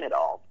having done it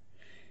all.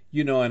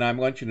 You know, and I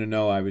want you to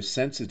know I was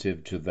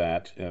sensitive to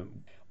that.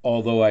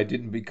 Although I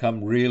didn't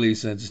become really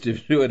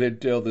sensitive to it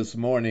until this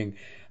morning,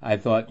 I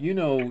thought, you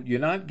know, you're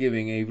not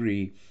giving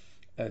Avery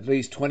at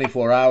least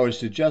 24 hours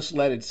to just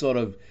let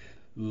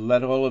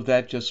all of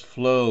that just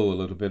flow a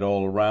little bit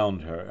all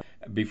around her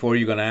before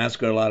you're going to ask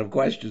her a lot of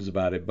questions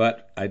about it.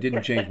 But I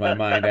didn't change my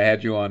mind. I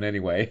had you on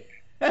anyway.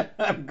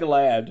 I'm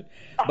glad.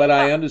 But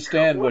I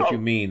understand what you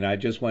mean. I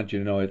just want you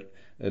to know it.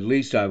 At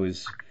least I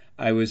was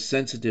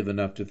sensitive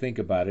enough to think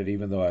about it,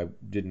 even though I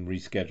didn't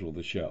reschedule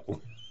the show.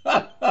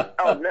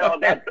 Oh, no,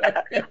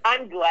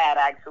 I'm glad,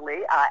 actually.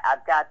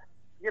 I've got,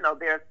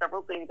 there are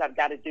several things I've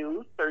got to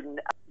do, certain,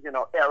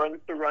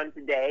 errands to run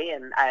today,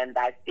 and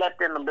I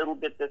slept in a little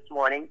bit this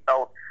morning,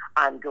 so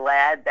I'm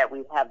glad that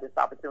we have this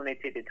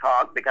opportunity to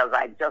talk, because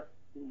I just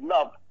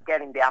love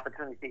getting the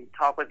opportunity to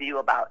talk with you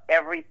about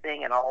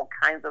everything and all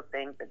kinds of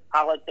things, and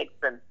politics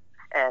and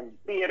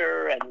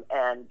theater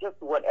and just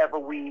whatever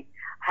we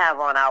have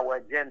on our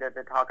agenda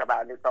to talk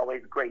about. And it's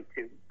always great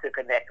to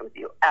connect with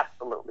you.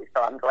 Absolutely.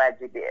 So I'm glad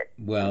you did.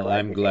 Well,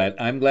 I'm glad.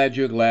 I'm glad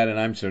you're glad, and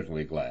I'm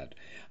certainly glad.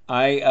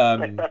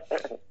 One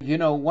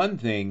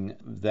thing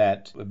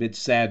that a bit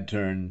sad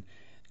turn,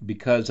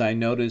 because I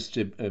noticed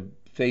a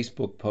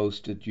Facebook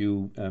post that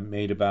you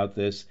made about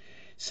this.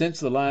 Since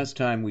the last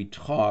time we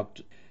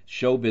talked,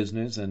 show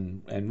business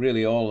and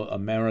really all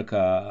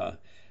America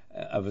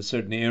of a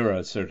certain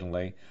era,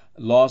 certainly,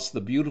 lost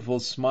the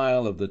beautiful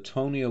smile of the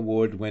Tony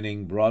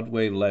Award-winning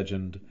Broadway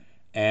legend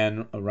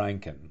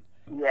Ann-Margret.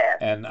 Yes.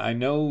 And I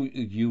know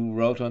you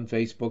wrote on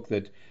Facebook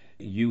that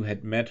you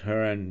had met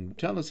her, and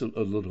tell us a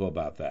little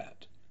about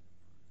that.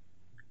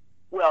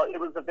 Well, it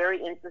was a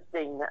very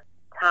interesting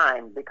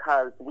time,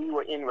 because we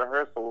were in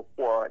rehearsal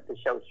for the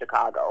show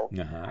Chicago,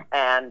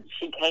 and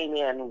she came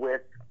in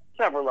with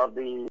several of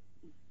the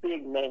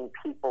big name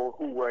people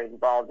who were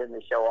involved in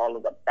the show, all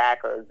of the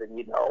backers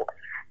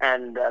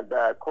and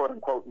the quote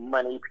unquote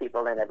money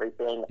people and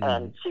everything. Mm-hmm.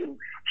 And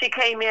she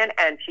came in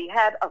and she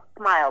had a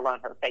smile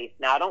on her face.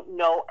 Now, I don't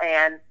know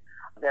Ann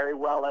very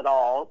well at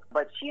all,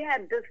 but she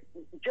had this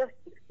just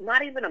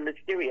not even a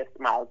mysterious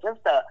smile, just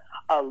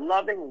a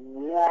loving,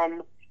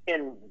 warm,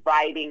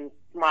 inviting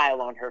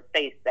smile on her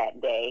face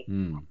that day.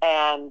 Mm.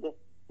 And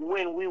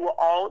when we were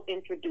all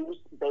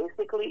introduced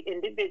basically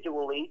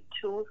individually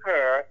to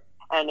her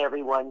and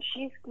everyone,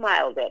 she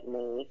smiled at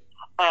me,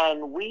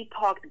 and we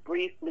talked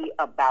briefly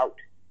about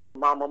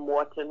Mama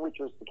Morton, which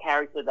was the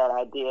character that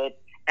I did,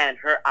 and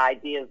her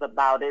ideas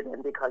about it,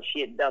 and because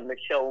she had done the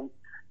show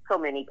so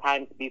many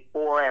times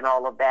before and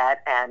all of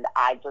that, and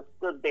I just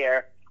stood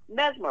there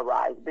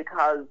mesmerized,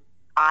 because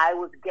I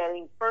was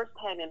getting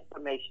firsthand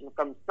information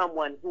from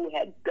someone who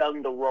had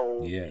done the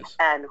role. Yes.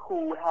 And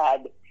who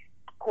had,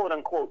 quote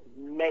unquote,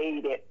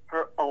 made it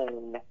her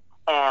own.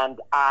 And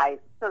I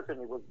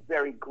certainly was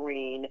very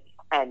green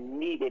and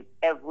needed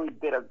every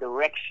bit of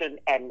direction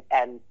and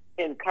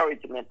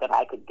encouragement that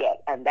I could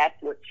get. And that's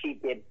what she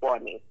did for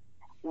me.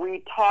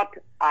 We talked,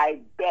 I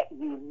bet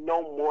you,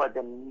 no more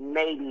than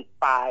maybe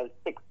 5,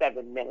 6,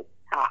 7 minutes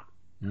tops.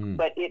 Mm.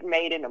 But it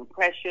made an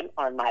impression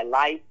on my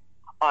life,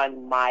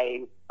 on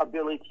my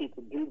ability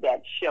to do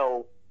that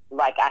show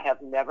like I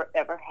have never,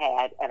 ever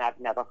had, and I've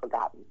never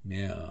forgotten.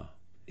 Yeah.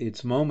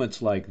 It's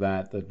moments like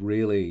that that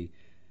really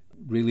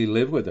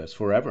live with us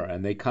forever,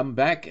 and they come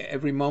back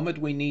every moment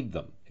we need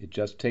them. It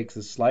just takes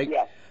a slight,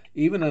 yes.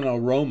 Even an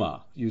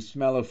aroma. You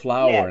smell a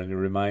flower, yes. and it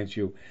reminds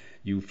you,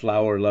 you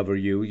flower lover,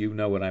 you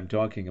know what I'm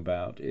talking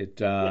about.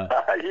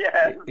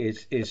 Yes.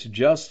 It's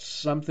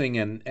just something,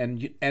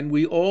 and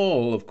we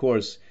all, of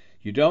course,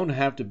 you don't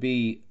have to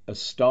be a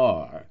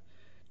star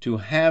to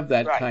have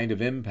that right. kind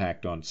of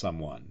impact on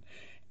someone.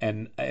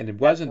 And it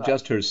wasn't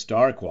just her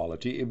star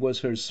quality, it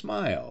was her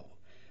smile.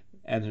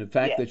 And the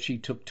fact yes. that she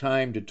took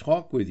time to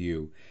talk with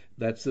you,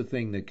 that's the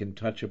thing that can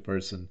touch a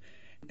person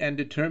and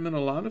determine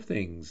a lot of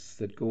things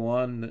that go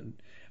on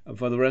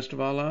for the rest of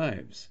our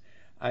lives.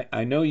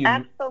 I know you...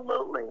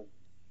 Absolutely.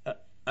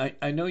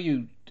 I know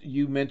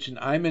you mentioned...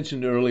 I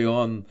mentioned early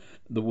on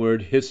the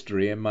word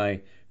history and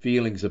my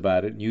feelings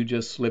about it, and you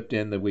just slipped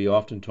in that we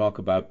often talk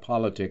about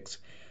politics.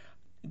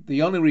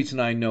 The only reason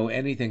I know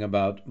anything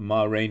about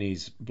Ma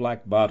Rainey's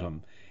Black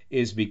Bottom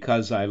is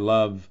because I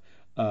love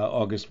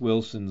August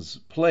Wilson's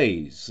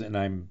plays, and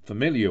I'm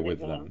familiar with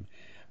them.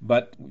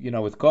 But,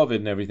 with COVID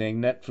and everything,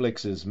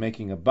 Netflix is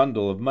making a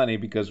bundle of money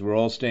because we're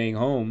all staying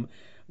home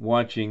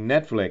watching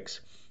Netflix.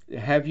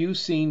 Have you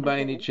seen,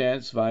 by any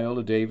chance,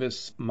 Viola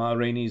Davis, Ma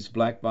Rainey's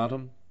Black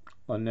Bottom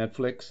on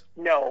Netflix?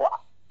 No,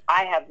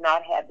 I have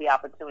not had the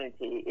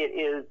opportunity. It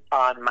is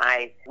on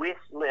my wish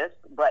list,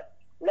 but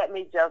let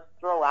me just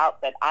throw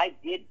out that I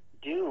did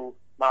do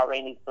Ma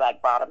Rainey's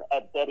Black Bottom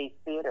at Betty's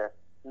Theater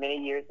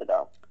many years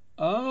ago.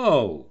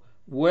 Oh,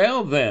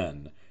 well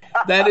then.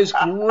 That is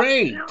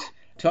great.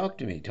 Talk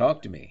to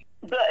me.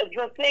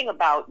 The thing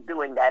about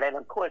doing that, and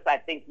of course I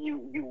think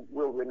you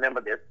will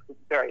remember this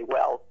very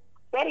well,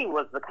 Betty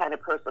was the kind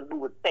of person who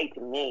would say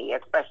to me,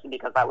 especially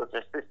because I was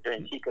her sister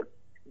and she could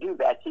do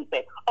that, she'd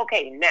say,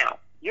 okay, now,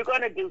 you're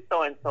going to do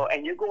so-and-so,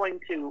 and you're going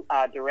to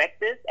direct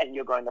this, and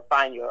you're going to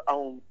find your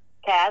own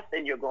cast,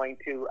 and you're going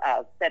to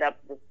set up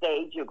the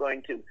stage, you're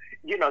going to,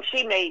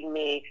 she made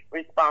me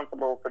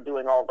responsible for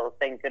doing all those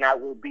things, and I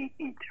will be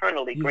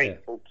eternally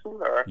grateful to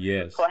her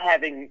for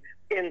having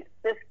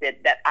insisted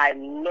that I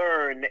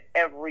learn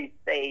every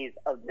phase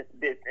of this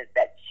business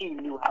that she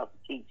knew how to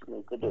teach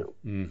me to do.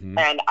 Mm-hmm.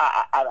 And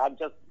I'm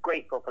just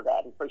grateful for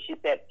that. And so she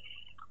said,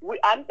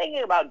 I'm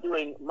thinking about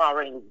doing Ma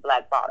Rainey's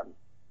Black Bottom.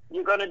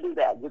 You're going to do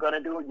that. You're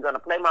going to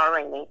play Ma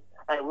Rainey,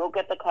 and we'll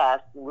get the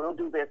cast, and we'll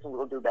do this, and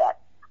we'll do that.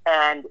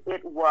 And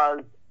it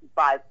was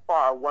by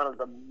far one of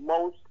the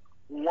most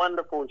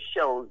wonderful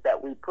shows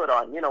that we put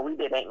on. We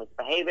did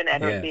Misbehavin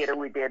at her theater.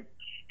 We did,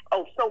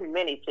 so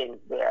many things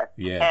there.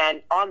 Yes.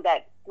 And on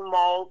that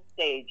small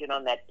stage and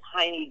on that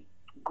tiny,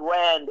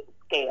 grand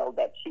scale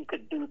that she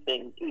could do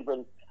things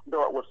even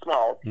though it was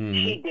small,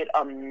 she did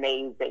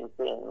amazing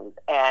things.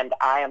 And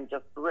I am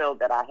just thrilled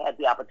that I had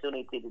the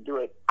opportunity to do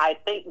it. I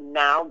think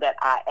now that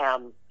I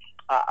am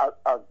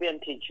a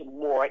vintage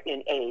more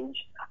in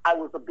age, I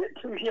was a bit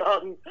too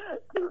young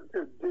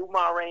to do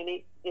Ma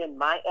Rainey. In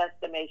my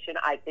estimation,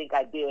 I think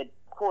I did,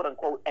 quote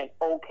unquote, an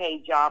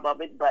okay job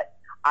of it, but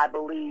I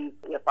believe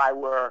if I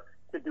were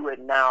to do it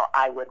now,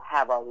 I would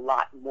have a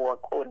lot more,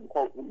 quote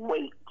unquote,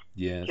 weight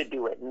to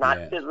do it.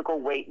 Not physical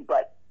weight,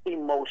 but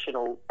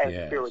emotional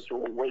and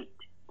spiritual weight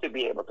to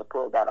be able to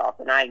pull that off.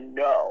 And I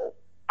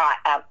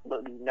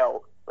absolutely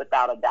know,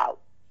 without a doubt,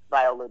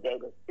 Viola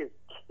Davis is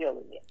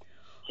killing it.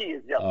 She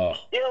is just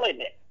killing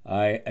it.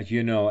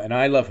 And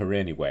I love her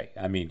anyway.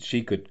 I mean,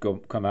 she could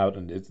come out,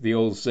 and it's the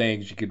old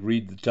saying, she could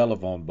read the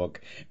telephone book,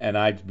 and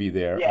I'd be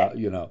there,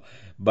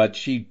 But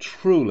she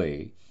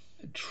truly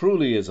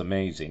is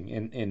amazing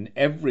in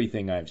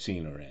everything I've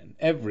seen her in,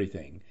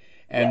 everything.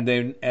 And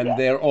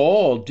they're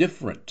all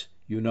different,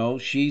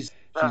 She's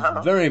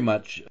very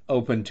much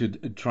open to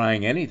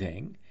trying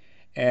anything.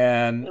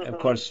 And, of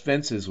course,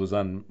 Fences was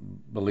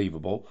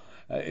unbelievable.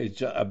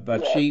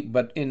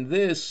 But in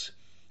this,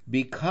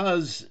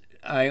 because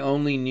I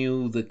only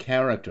knew the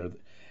character,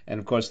 and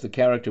of course the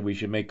character we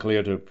should make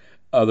clear to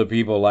other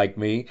people like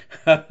me,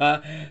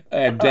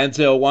 and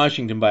Denzel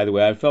Washington, by the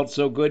way, I felt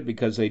so good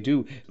because they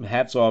do,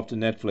 hats off to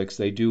Netflix,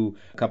 they do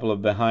a couple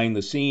of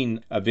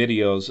behind-the-scene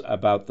videos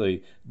about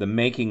the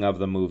making of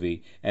the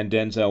movie, and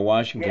Denzel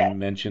Washington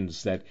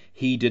mentions that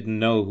he didn't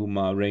know who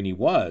Ma Rainey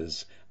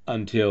was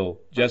until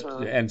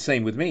and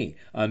same with me,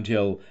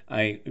 until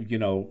I,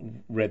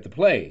 read the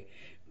play.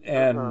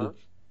 And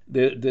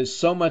there's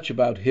so much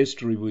about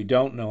history we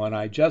don't know, and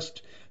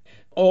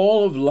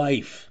all of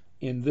life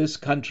in this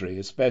country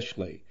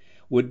especially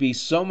would be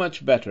so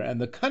much better, and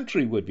the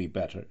country would be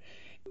better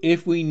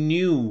if we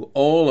knew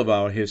all of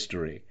our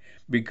history,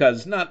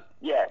 because not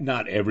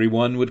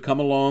everyone would come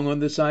along on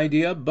this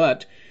idea,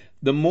 but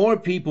the more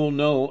people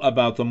know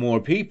about the more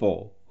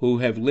people who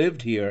have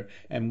lived here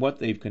and what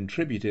they've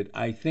contributed,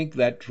 I think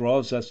that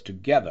draws us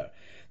together.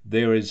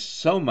 There is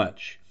so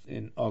much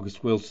in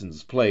August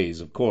Wilson's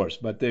plays, of course,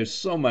 but there's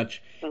so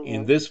much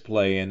in this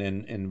play and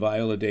in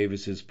Viola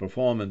Davis's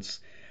performance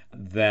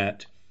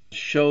that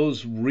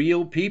shows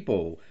real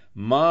people.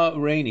 Ma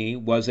Rainey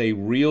was a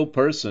real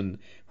person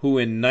who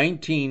in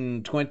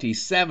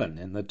 1927,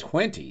 in the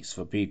 20s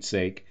for Pete's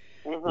sake,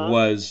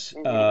 was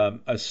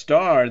a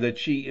star that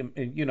she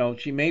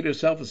made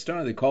herself a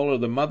star. They call her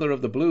the mother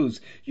of the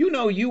blues. You're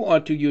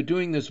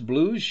doing this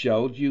blues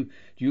show. Do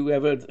you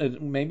ever,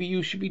 maybe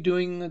you should be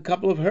doing a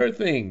couple of her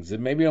things,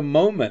 and maybe a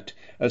moment,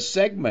 a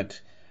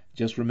segment.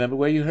 Just remember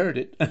where you heard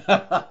it.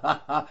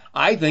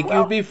 I think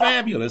you'd be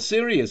fabulous,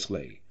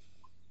 seriously.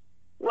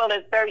 Well,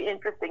 it's very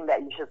interesting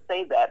that you should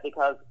say that,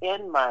 because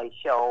in my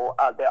show,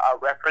 there are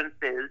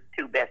references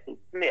to Bessie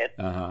Smith,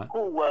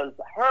 who was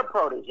her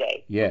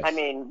protege. Yes. I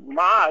mean,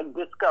 Ma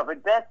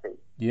discovered Bessie.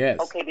 Yes.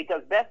 Okay,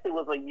 because Bessie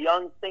was a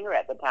young singer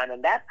at the time,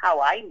 and that's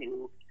how I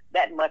knew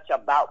that much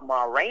about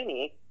Ma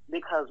Rainey,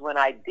 because when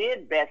I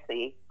did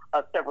Bessie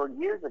several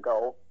years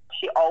ago,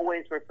 she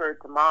always referred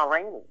to Ma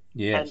Rainey.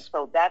 Yes. And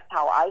so that's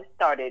how I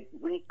started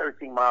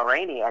researching Ma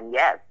Rainey, and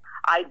yes,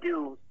 I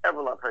do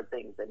several of her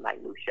things in my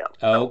new show.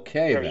 So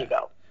okay, there you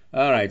go.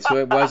 All right, so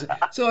it was.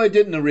 So it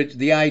didn't.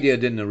 The idea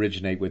didn't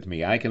originate with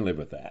me. I can live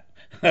with that.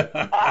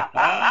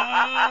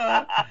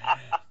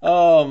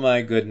 Oh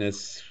my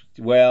goodness.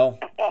 Well,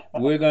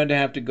 we're going to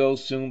have to go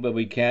soon, but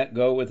we can't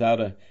go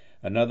without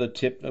another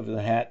tip of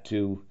the hat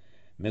to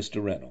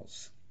Mr.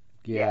 Reynolds.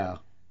 Yeah,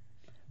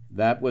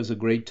 that was a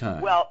great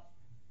time. Well,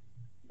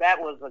 that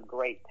was a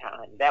great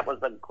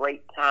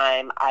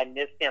time. I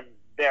miss him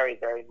very,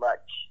 very much.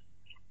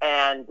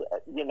 And,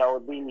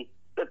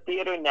 the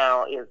theater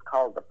now is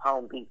called the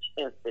Palm Beach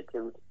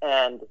Institute.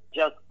 And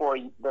just for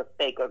the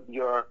sake of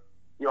your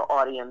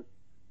audience,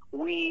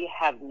 we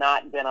have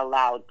not been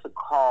allowed to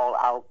call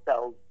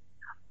ourselves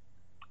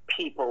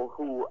people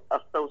who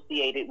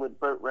associated with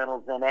Burt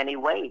Reynolds in any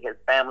way. His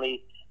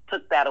family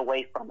took that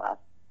away from us.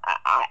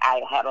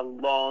 I had a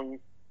long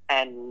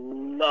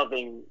and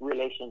loving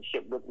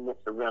relationship with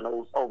Mr.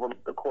 Reynolds over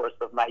the course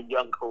of my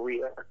young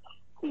career.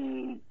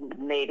 He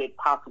made it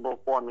possible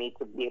for me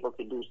to be able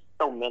to do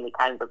so many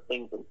kinds of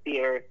things in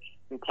theater,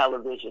 in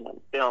television, and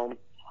film.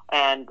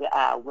 And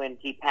when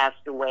he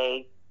passed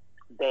away,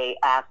 they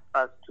asked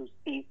us to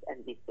cease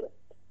and desist.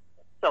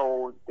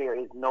 So there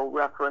is no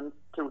reference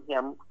to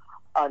him.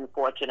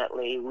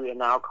 Unfortunately, we are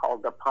now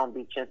called the Palm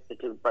Beach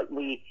Institute, but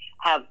we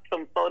have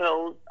some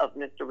photos of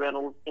Mr.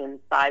 Reynolds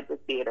inside the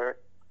theater,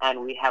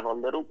 and we have a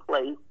little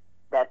place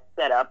that's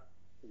set up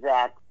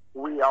that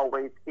we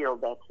always feel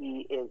that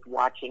he is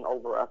watching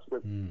over us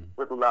with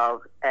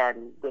love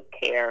and with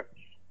care.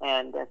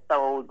 And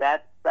so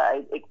that's,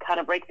 it kind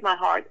of breaks my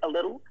heart a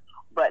little,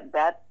 but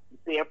that's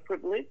their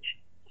privilege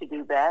to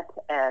do that,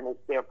 and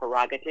it's their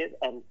prerogative,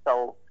 and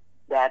so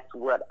that's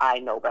what I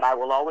know. But I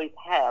will always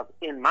have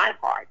in my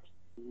heart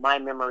my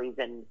memories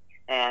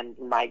and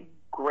my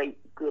great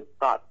good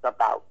thoughts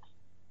about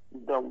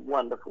the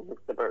wonderful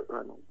Mr. Burt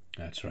Reynolds.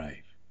 That's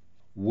right.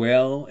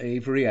 Well,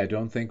 Avery, I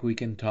don't think we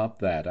can top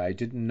that. I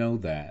didn't know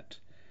that.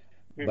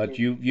 But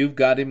you've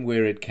got him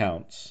where it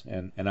counts,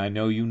 and I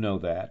know you know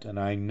that. And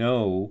I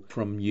know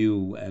from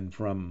you and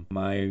from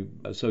my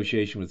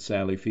association with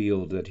Sally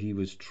Field that he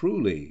was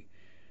truly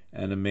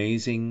an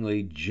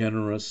amazingly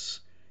generous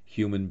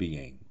human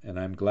being. And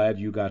I'm glad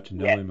you got to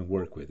know him and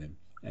work with him.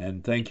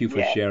 And thank you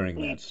for sharing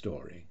that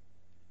story.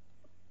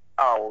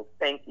 Oh,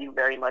 thank you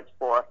very much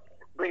for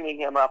bringing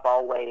him up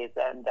always,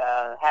 and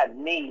had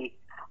me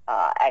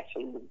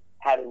actually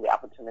having the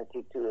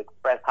opportunity to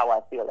express how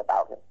I feel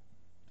about him.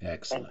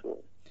 Excellent. Thank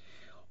you.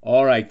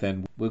 All right,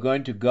 then. We're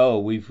going to go.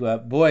 We've,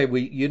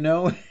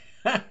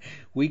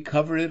 we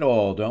cover it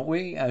all, don't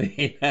we? I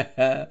mean,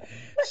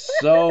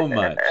 so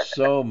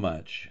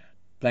much.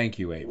 Thank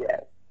you, Avery.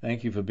 Yes.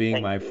 Thank you for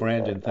being my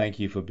friend, and thank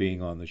you for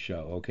being on the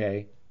show,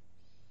 okay?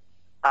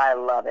 I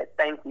love it.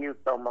 Thank you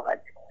so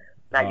much.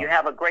 Now, you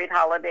have a great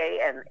holiday,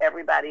 and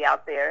everybody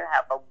out there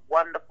have a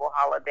wonderful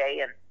holiday,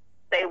 and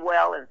stay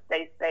well and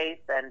stay safe,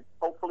 and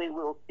hopefully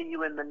we'll see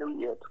you in the new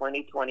year,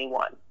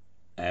 2021.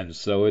 And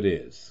so it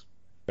is.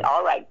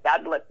 All right.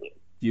 God bless you.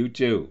 You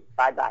too.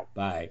 Bye-bye.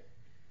 Bye.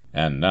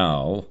 And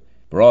now,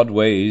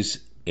 Broadway's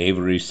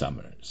Avery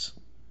Sommers.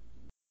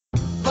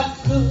 What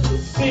good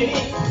is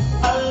sitting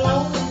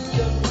alone in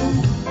your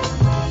room?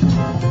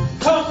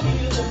 Come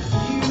hear the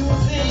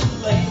music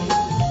play.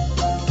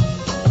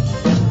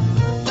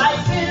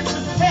 Life is a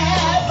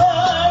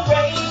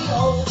cabaret,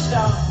 oh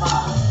summer.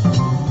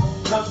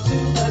 Come to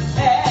the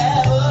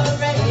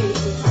cabaret.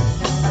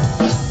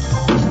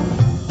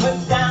 Put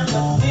down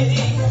the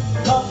fitting,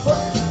 the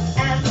book,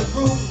 and the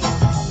broom.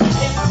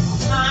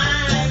 It's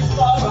time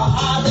for a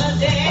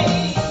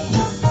holiday.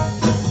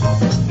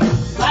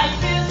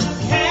 Life is a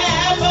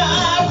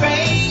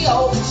cabaret,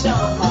 oh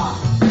summer.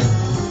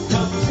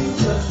 Come to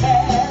the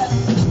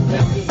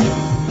cabaret.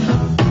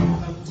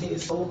 Come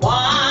taste the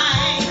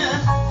wine.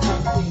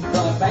 Come see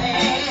the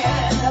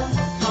band.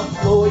 Come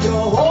blow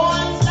your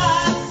horn,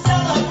 start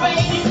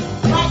celebrating.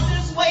 Right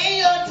this way,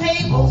 your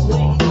table's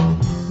waiting.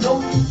 No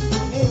use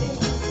forgetting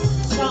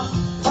some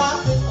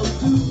profit or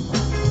two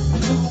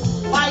to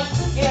wipe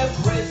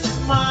every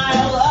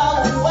smile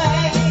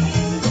away.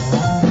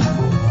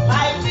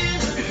 Life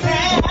is a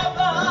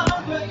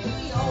cabaret,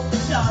 oh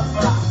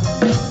summer.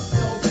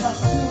 So come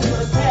to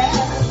the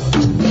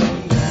cabaret.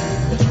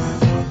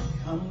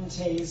 Come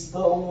taste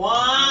the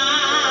wine.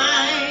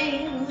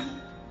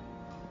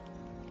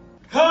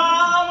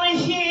 Come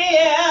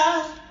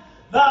hear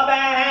the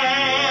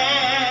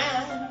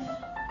band.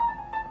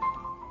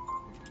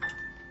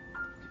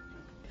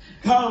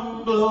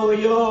 Come blow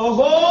your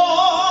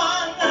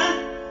horn,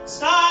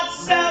 start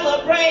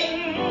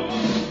celebrating.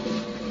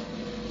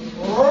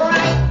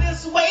 Right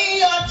this way,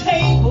 your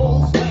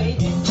table's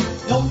waiting.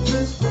 Don't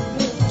just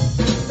forget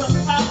some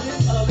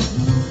profit of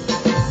you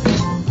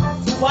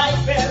to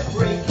wipe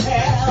every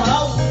care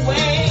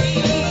away.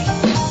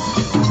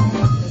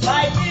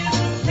 Life is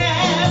a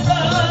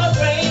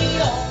cabaret,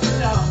 oh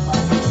summer.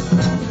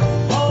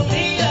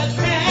 Only a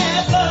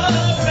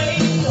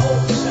cabaret,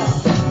 oh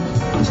summer.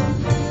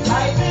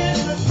 Life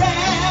is a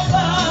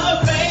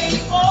cabaret,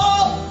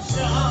 oh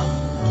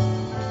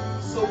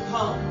summer. So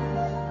come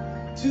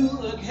to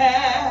the cabaret.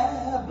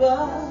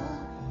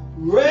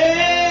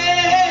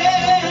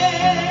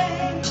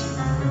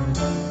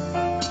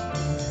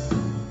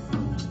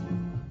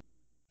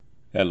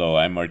 Hello,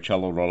 I'm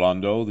Marcello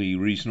Rollando, the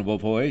Reasonable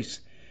Voice,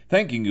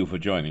 thanking you for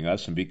joining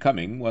us and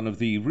becoming one of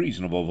the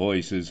reasonable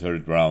voices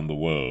heard round the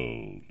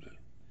world.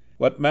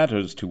 What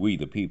matters to we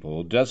the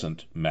people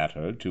doesn't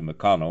matter to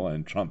McConnell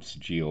and Trump's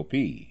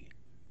GOP.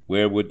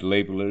 Where would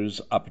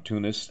labelers,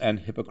 opportunists, and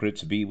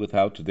hypocrites be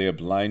without their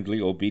blindly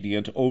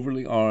obedient,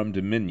 overly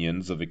armed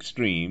minions of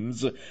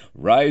extremes,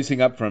 rising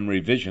up from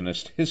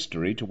revisionist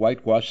history to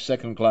whitewash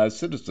second-class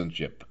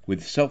citizenship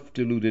with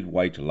self-deluded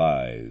white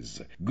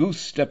lies,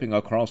 goose-stepping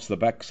across the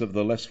backs of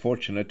the less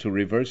fortunate to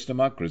reverse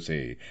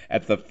democracy,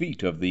 at the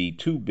feet of the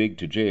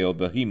too-big-to-jail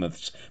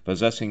behemoths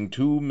possessing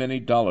too many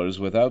dollars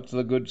without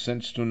the good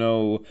sense to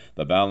know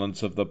the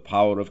balance of the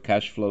power of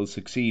cash flow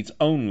succeeds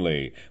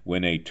only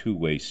when a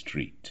two-way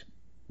street.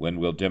 When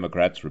will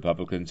Democrats,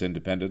 Republicans,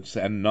 Independents,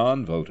 and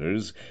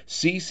non-voters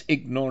cease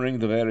ignoring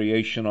the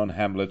variation on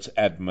Hamlet's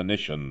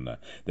admonition,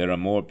 "There are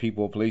more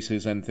people,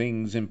 places, and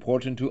things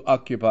important to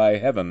occupy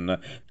heaven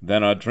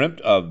than are dreamt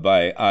of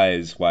by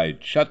eyes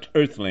wide shut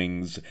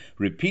earthlings,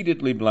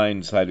 repeatedly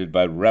blindsided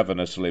by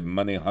ravenously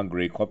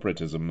money-hungry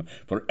corporatism,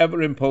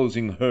 forever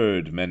imposing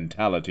herd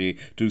mentality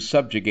to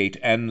subjugate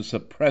and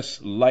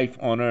suppress life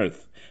on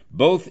earth,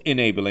 both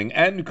enabling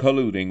and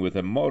colluding with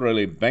a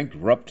morally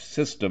bankrupt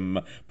system,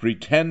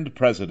 pretend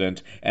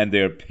president, and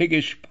their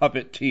piggish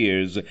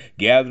puppeteers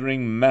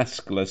gathering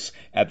maskless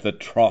at the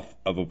trough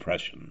of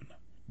oppression."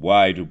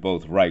 Why do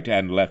both right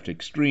and left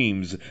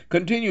extremes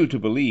continue to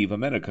believe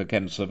America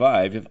can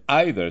survive if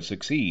either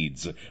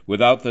succeeds,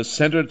 without the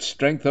centered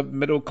strength of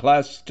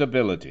middle-class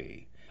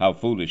stability? How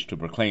foolish to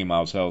proclaim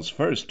ourselves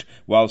first,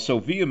 while so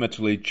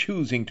vehemently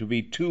choosing to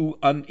be two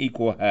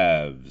unequal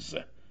halves.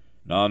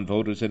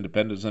 Non-voters,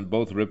 independents, and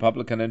both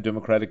Republican and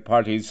Democratic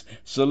parties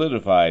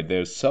solidified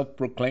their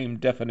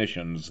self-proclaimed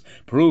definitions,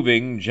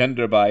 proving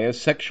gender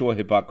bias, sexual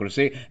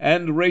hypocrisy,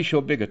 and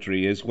racial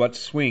bigotry is what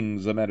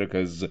swings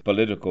America's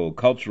political,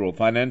 cultural,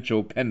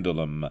 financial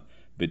pendulum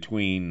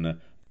between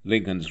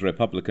Lincoln's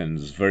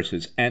Republicans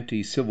versus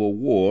anti-Civil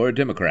War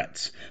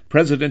Democrats,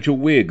 presidential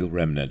Whig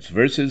remnants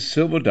versus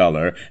silver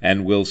dollar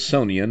and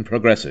Wilsonian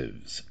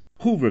progressives,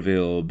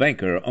 Hooverville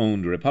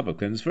banker-owned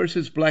Republicans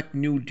versus Black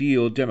New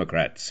Deal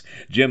Democrats,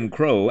 Jim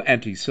Crow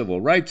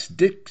anti-civil rights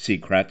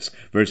Dixiecrats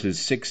versus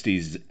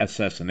 60s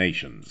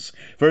assassinations,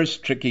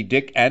 First Tricky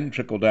Dick and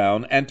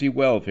Trickle-Down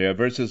anti-welfare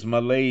versus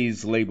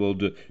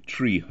Malays-labeled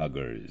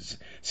tree-huggers,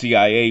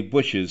 CIA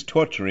Bushes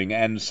torturing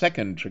and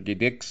Second Tricky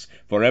Dicks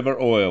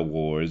forever oil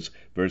wars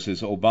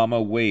versus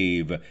Obama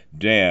wave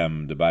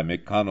damned by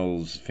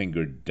McConnell's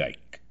fingered dike,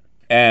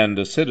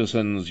 and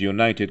Citizens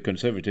United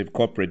Conservative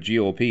Corporate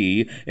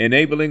GOP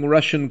enabling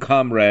Russian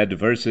comrade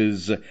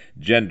versus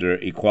gender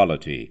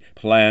equality,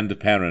 Planned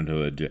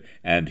Parenthood,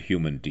 and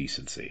human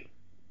decency.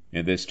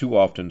 In this too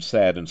often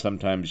sad and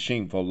sometimes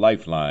shameful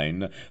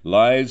lifeline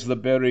lies the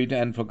buried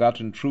and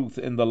forgotten truth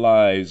in the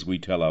lies we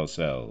tell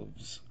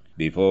ourselves.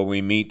 Before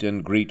we meet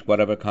and greet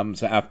whatever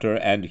comes after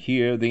and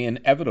hear the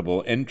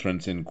inevitable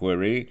entrance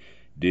inquiry,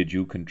 "Did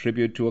you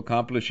contribute to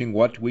accomplishing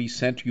what we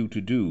sent you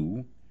to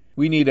do?"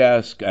 we need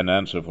ask and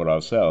answer for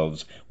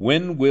ourselves,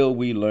 when will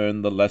we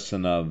learn the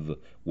lesson of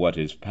 "what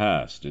is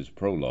past is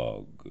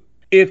prologue"?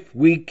 If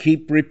we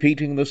keep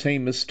repeating the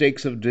same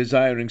mistakes of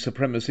desiring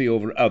supremacy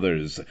over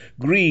others,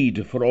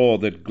 greed for all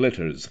that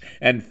glitters,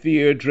 and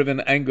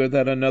fear-driven anger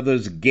that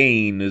another's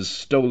gain is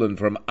stolen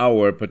from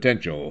our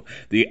potential,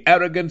 the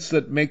arrogance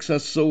that makes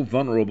us so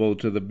vulnerable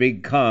to the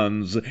big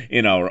cons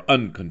in our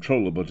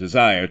uncontrollable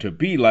desire to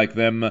be like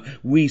them,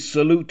 we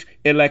salute,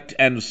 elect,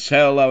 and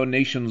sell our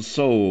nation's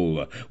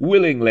soul,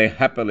 willingly,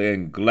 happily,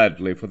 and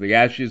gladly for the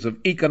ashes of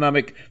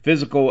economic,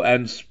 physical,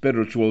 and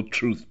spiritual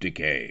truth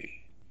decay.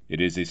 It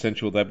is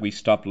essential that we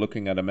stop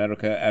looking at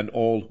America and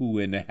all who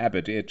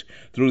inhabit it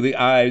through the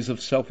eyes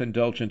of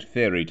self-indulgent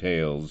fairy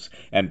tales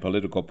and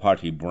political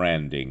party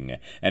branding,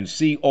 and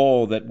see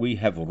all that we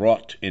have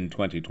wrought in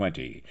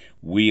 2020.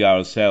 We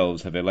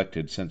ourselves have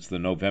elected since the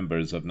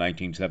Novembers of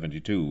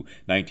 1972,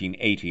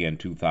 1980, and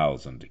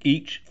 2000.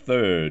 Each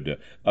third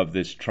of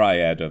this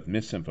triad of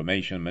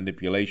misinformation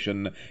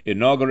manipulation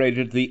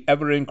inaugurated the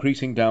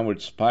ever-increasing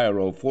downward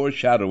spiral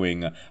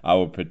foreshadowing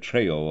our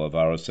betrayal of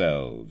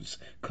ourselves,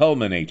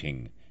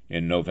 culminating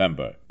in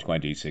November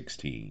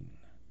 2016.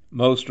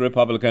 Most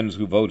Republicans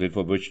who voted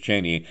for Bush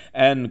Cheney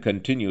and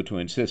continue to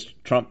insist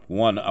Trump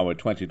won our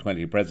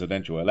 2020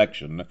 presidential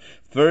election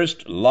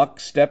first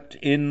lockstepped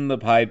in the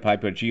Pied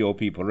Piper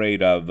GOP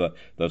parade of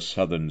the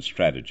Southern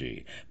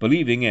strategy,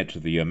 believing it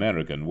the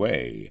American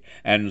way,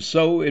 and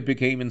so it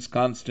became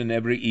ensconced in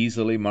every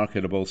easily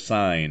marketable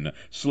sign,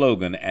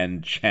 slogan,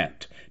 and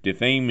chant,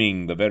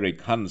 defaming the very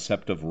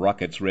concept of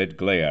rocket's red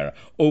glare,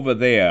 over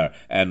there,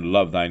 and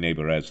love thy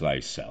neighbor as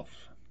thyself.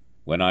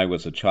 When I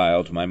was a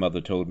child, my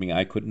mother told me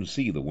I couldn't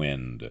see the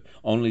wind,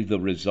 only the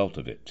result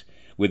of it.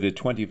 With the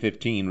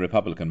 2015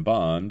 Republican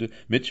bond,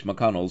 Mitch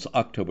McConnell's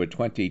October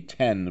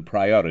 2010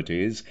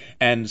 priorities,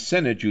 and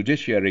Senate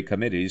Judiciary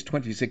Committee's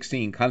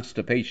 2016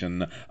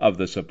 constipation of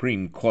the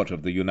Supreme Court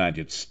of the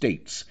United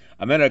States,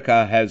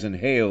 America has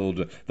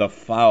inhaled the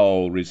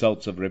foul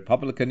results of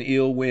Republican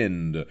ill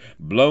wind,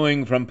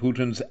 blowing from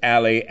Putin's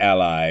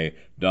ally,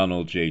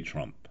 Donald J.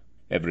 Trump.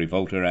 Every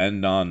voter and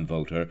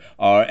non-voter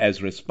are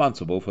as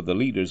responsible for the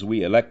leaders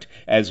we elect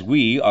as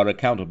we are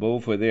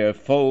accountable for their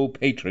faux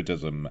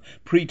patriotism,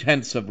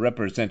 pretense of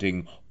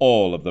representing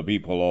all of the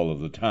people all of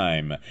the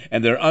time,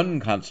 and their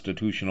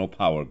unconstitutional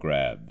power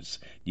grabs.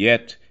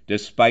 Yet,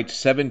 despite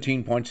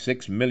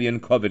 17.6 million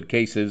COVID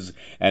cases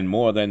and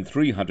more than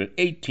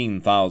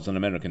 318,000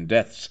 American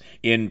deaths,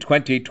 in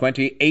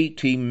 2020,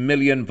 80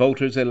 million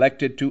voters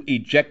elected to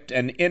eject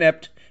an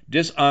inept,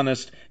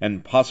 dishonest,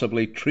 and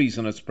possibly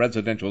treasonous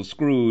presidential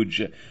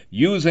Scrooge,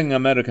 using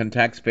American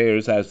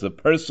taxpayers as the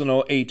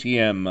personal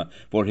ATM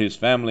for his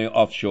family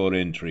offshore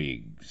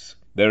intrigues.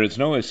 There is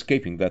no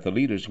escaping that the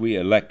leaders we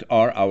elect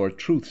are our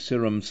truth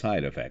serum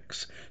side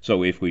effects.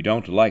 So if we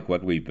don't like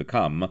what we've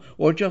become,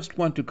 or just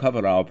want to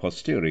cover our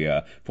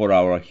posterior for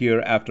our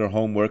hereafter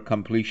homework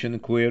completion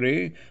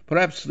query,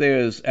 perhaps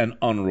there's an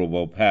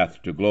honorable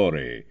path to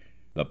glory: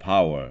 the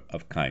power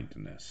of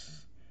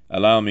kindness.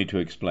 Allow me to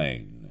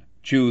explain.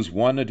 Choose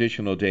one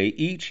additional day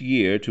each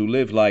year to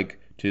live like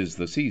 'tis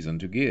the season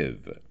to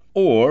give,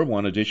 or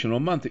one additional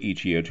month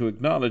each year to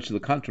acknowledge the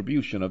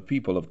contribution of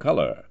people of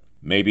color,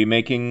 maybe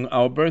making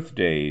our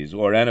birthdays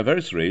or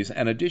anniversaries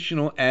an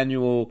additional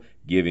annual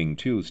Giving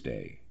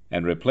Tuesday,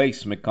 and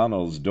replace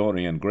McConnell's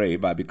Dorian Gray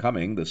by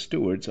becoming the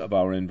stewards of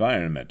our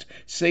environment,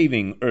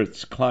 saving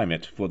Earth's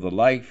climate for the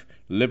life,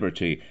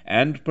 liberty,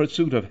 and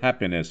pursuit of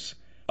happiness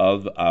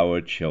of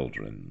our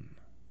children.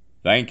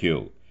 Thank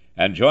you,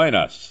 and join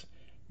us.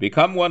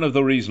 Become one of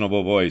the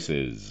reasonable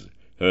voices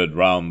heard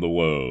round the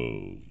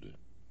world.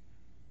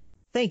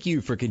 Thank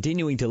you for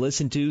continuing to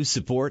listen to,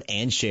 support,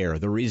 and share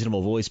the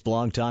Reasonable Voice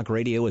Blog Talk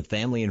Radio with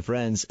family and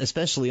friends,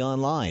 especially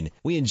online.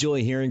 We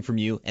enjoy hearing from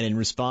you, and in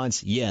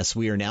response, yes,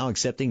 we are now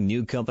accepting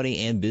new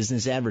company and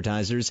business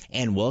advertisers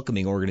and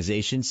welcoming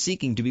organizations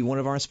seeking to be one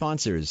of our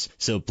sponsors.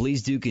 So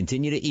please do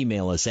continue to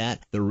email us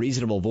at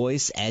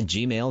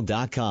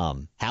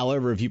thereasonablevoice@gmail.com.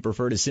 However, if you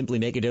prefer to simply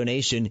make a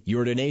donation,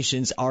 your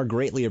donations are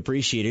greatly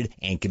appreciated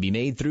and can be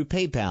made through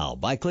PayPal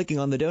by clicking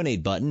on the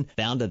donate button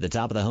found at the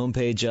top of the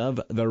homepage of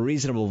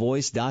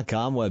thereasonablevoice.com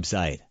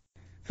website.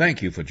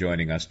 Thank you for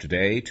joining us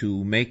today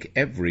to make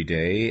every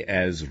day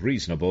as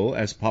reasonable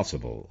as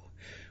possible.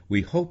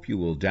 We hope you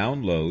will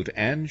download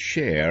and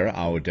share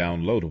our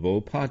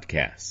downloadable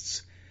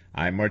podcasts.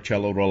 I'm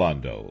Marcello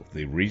Rollando,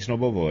 the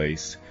Reasonable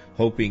Voice,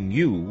 hoping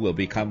you will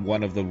become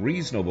one of the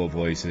reasonable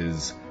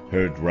voices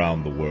heard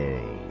round the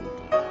world.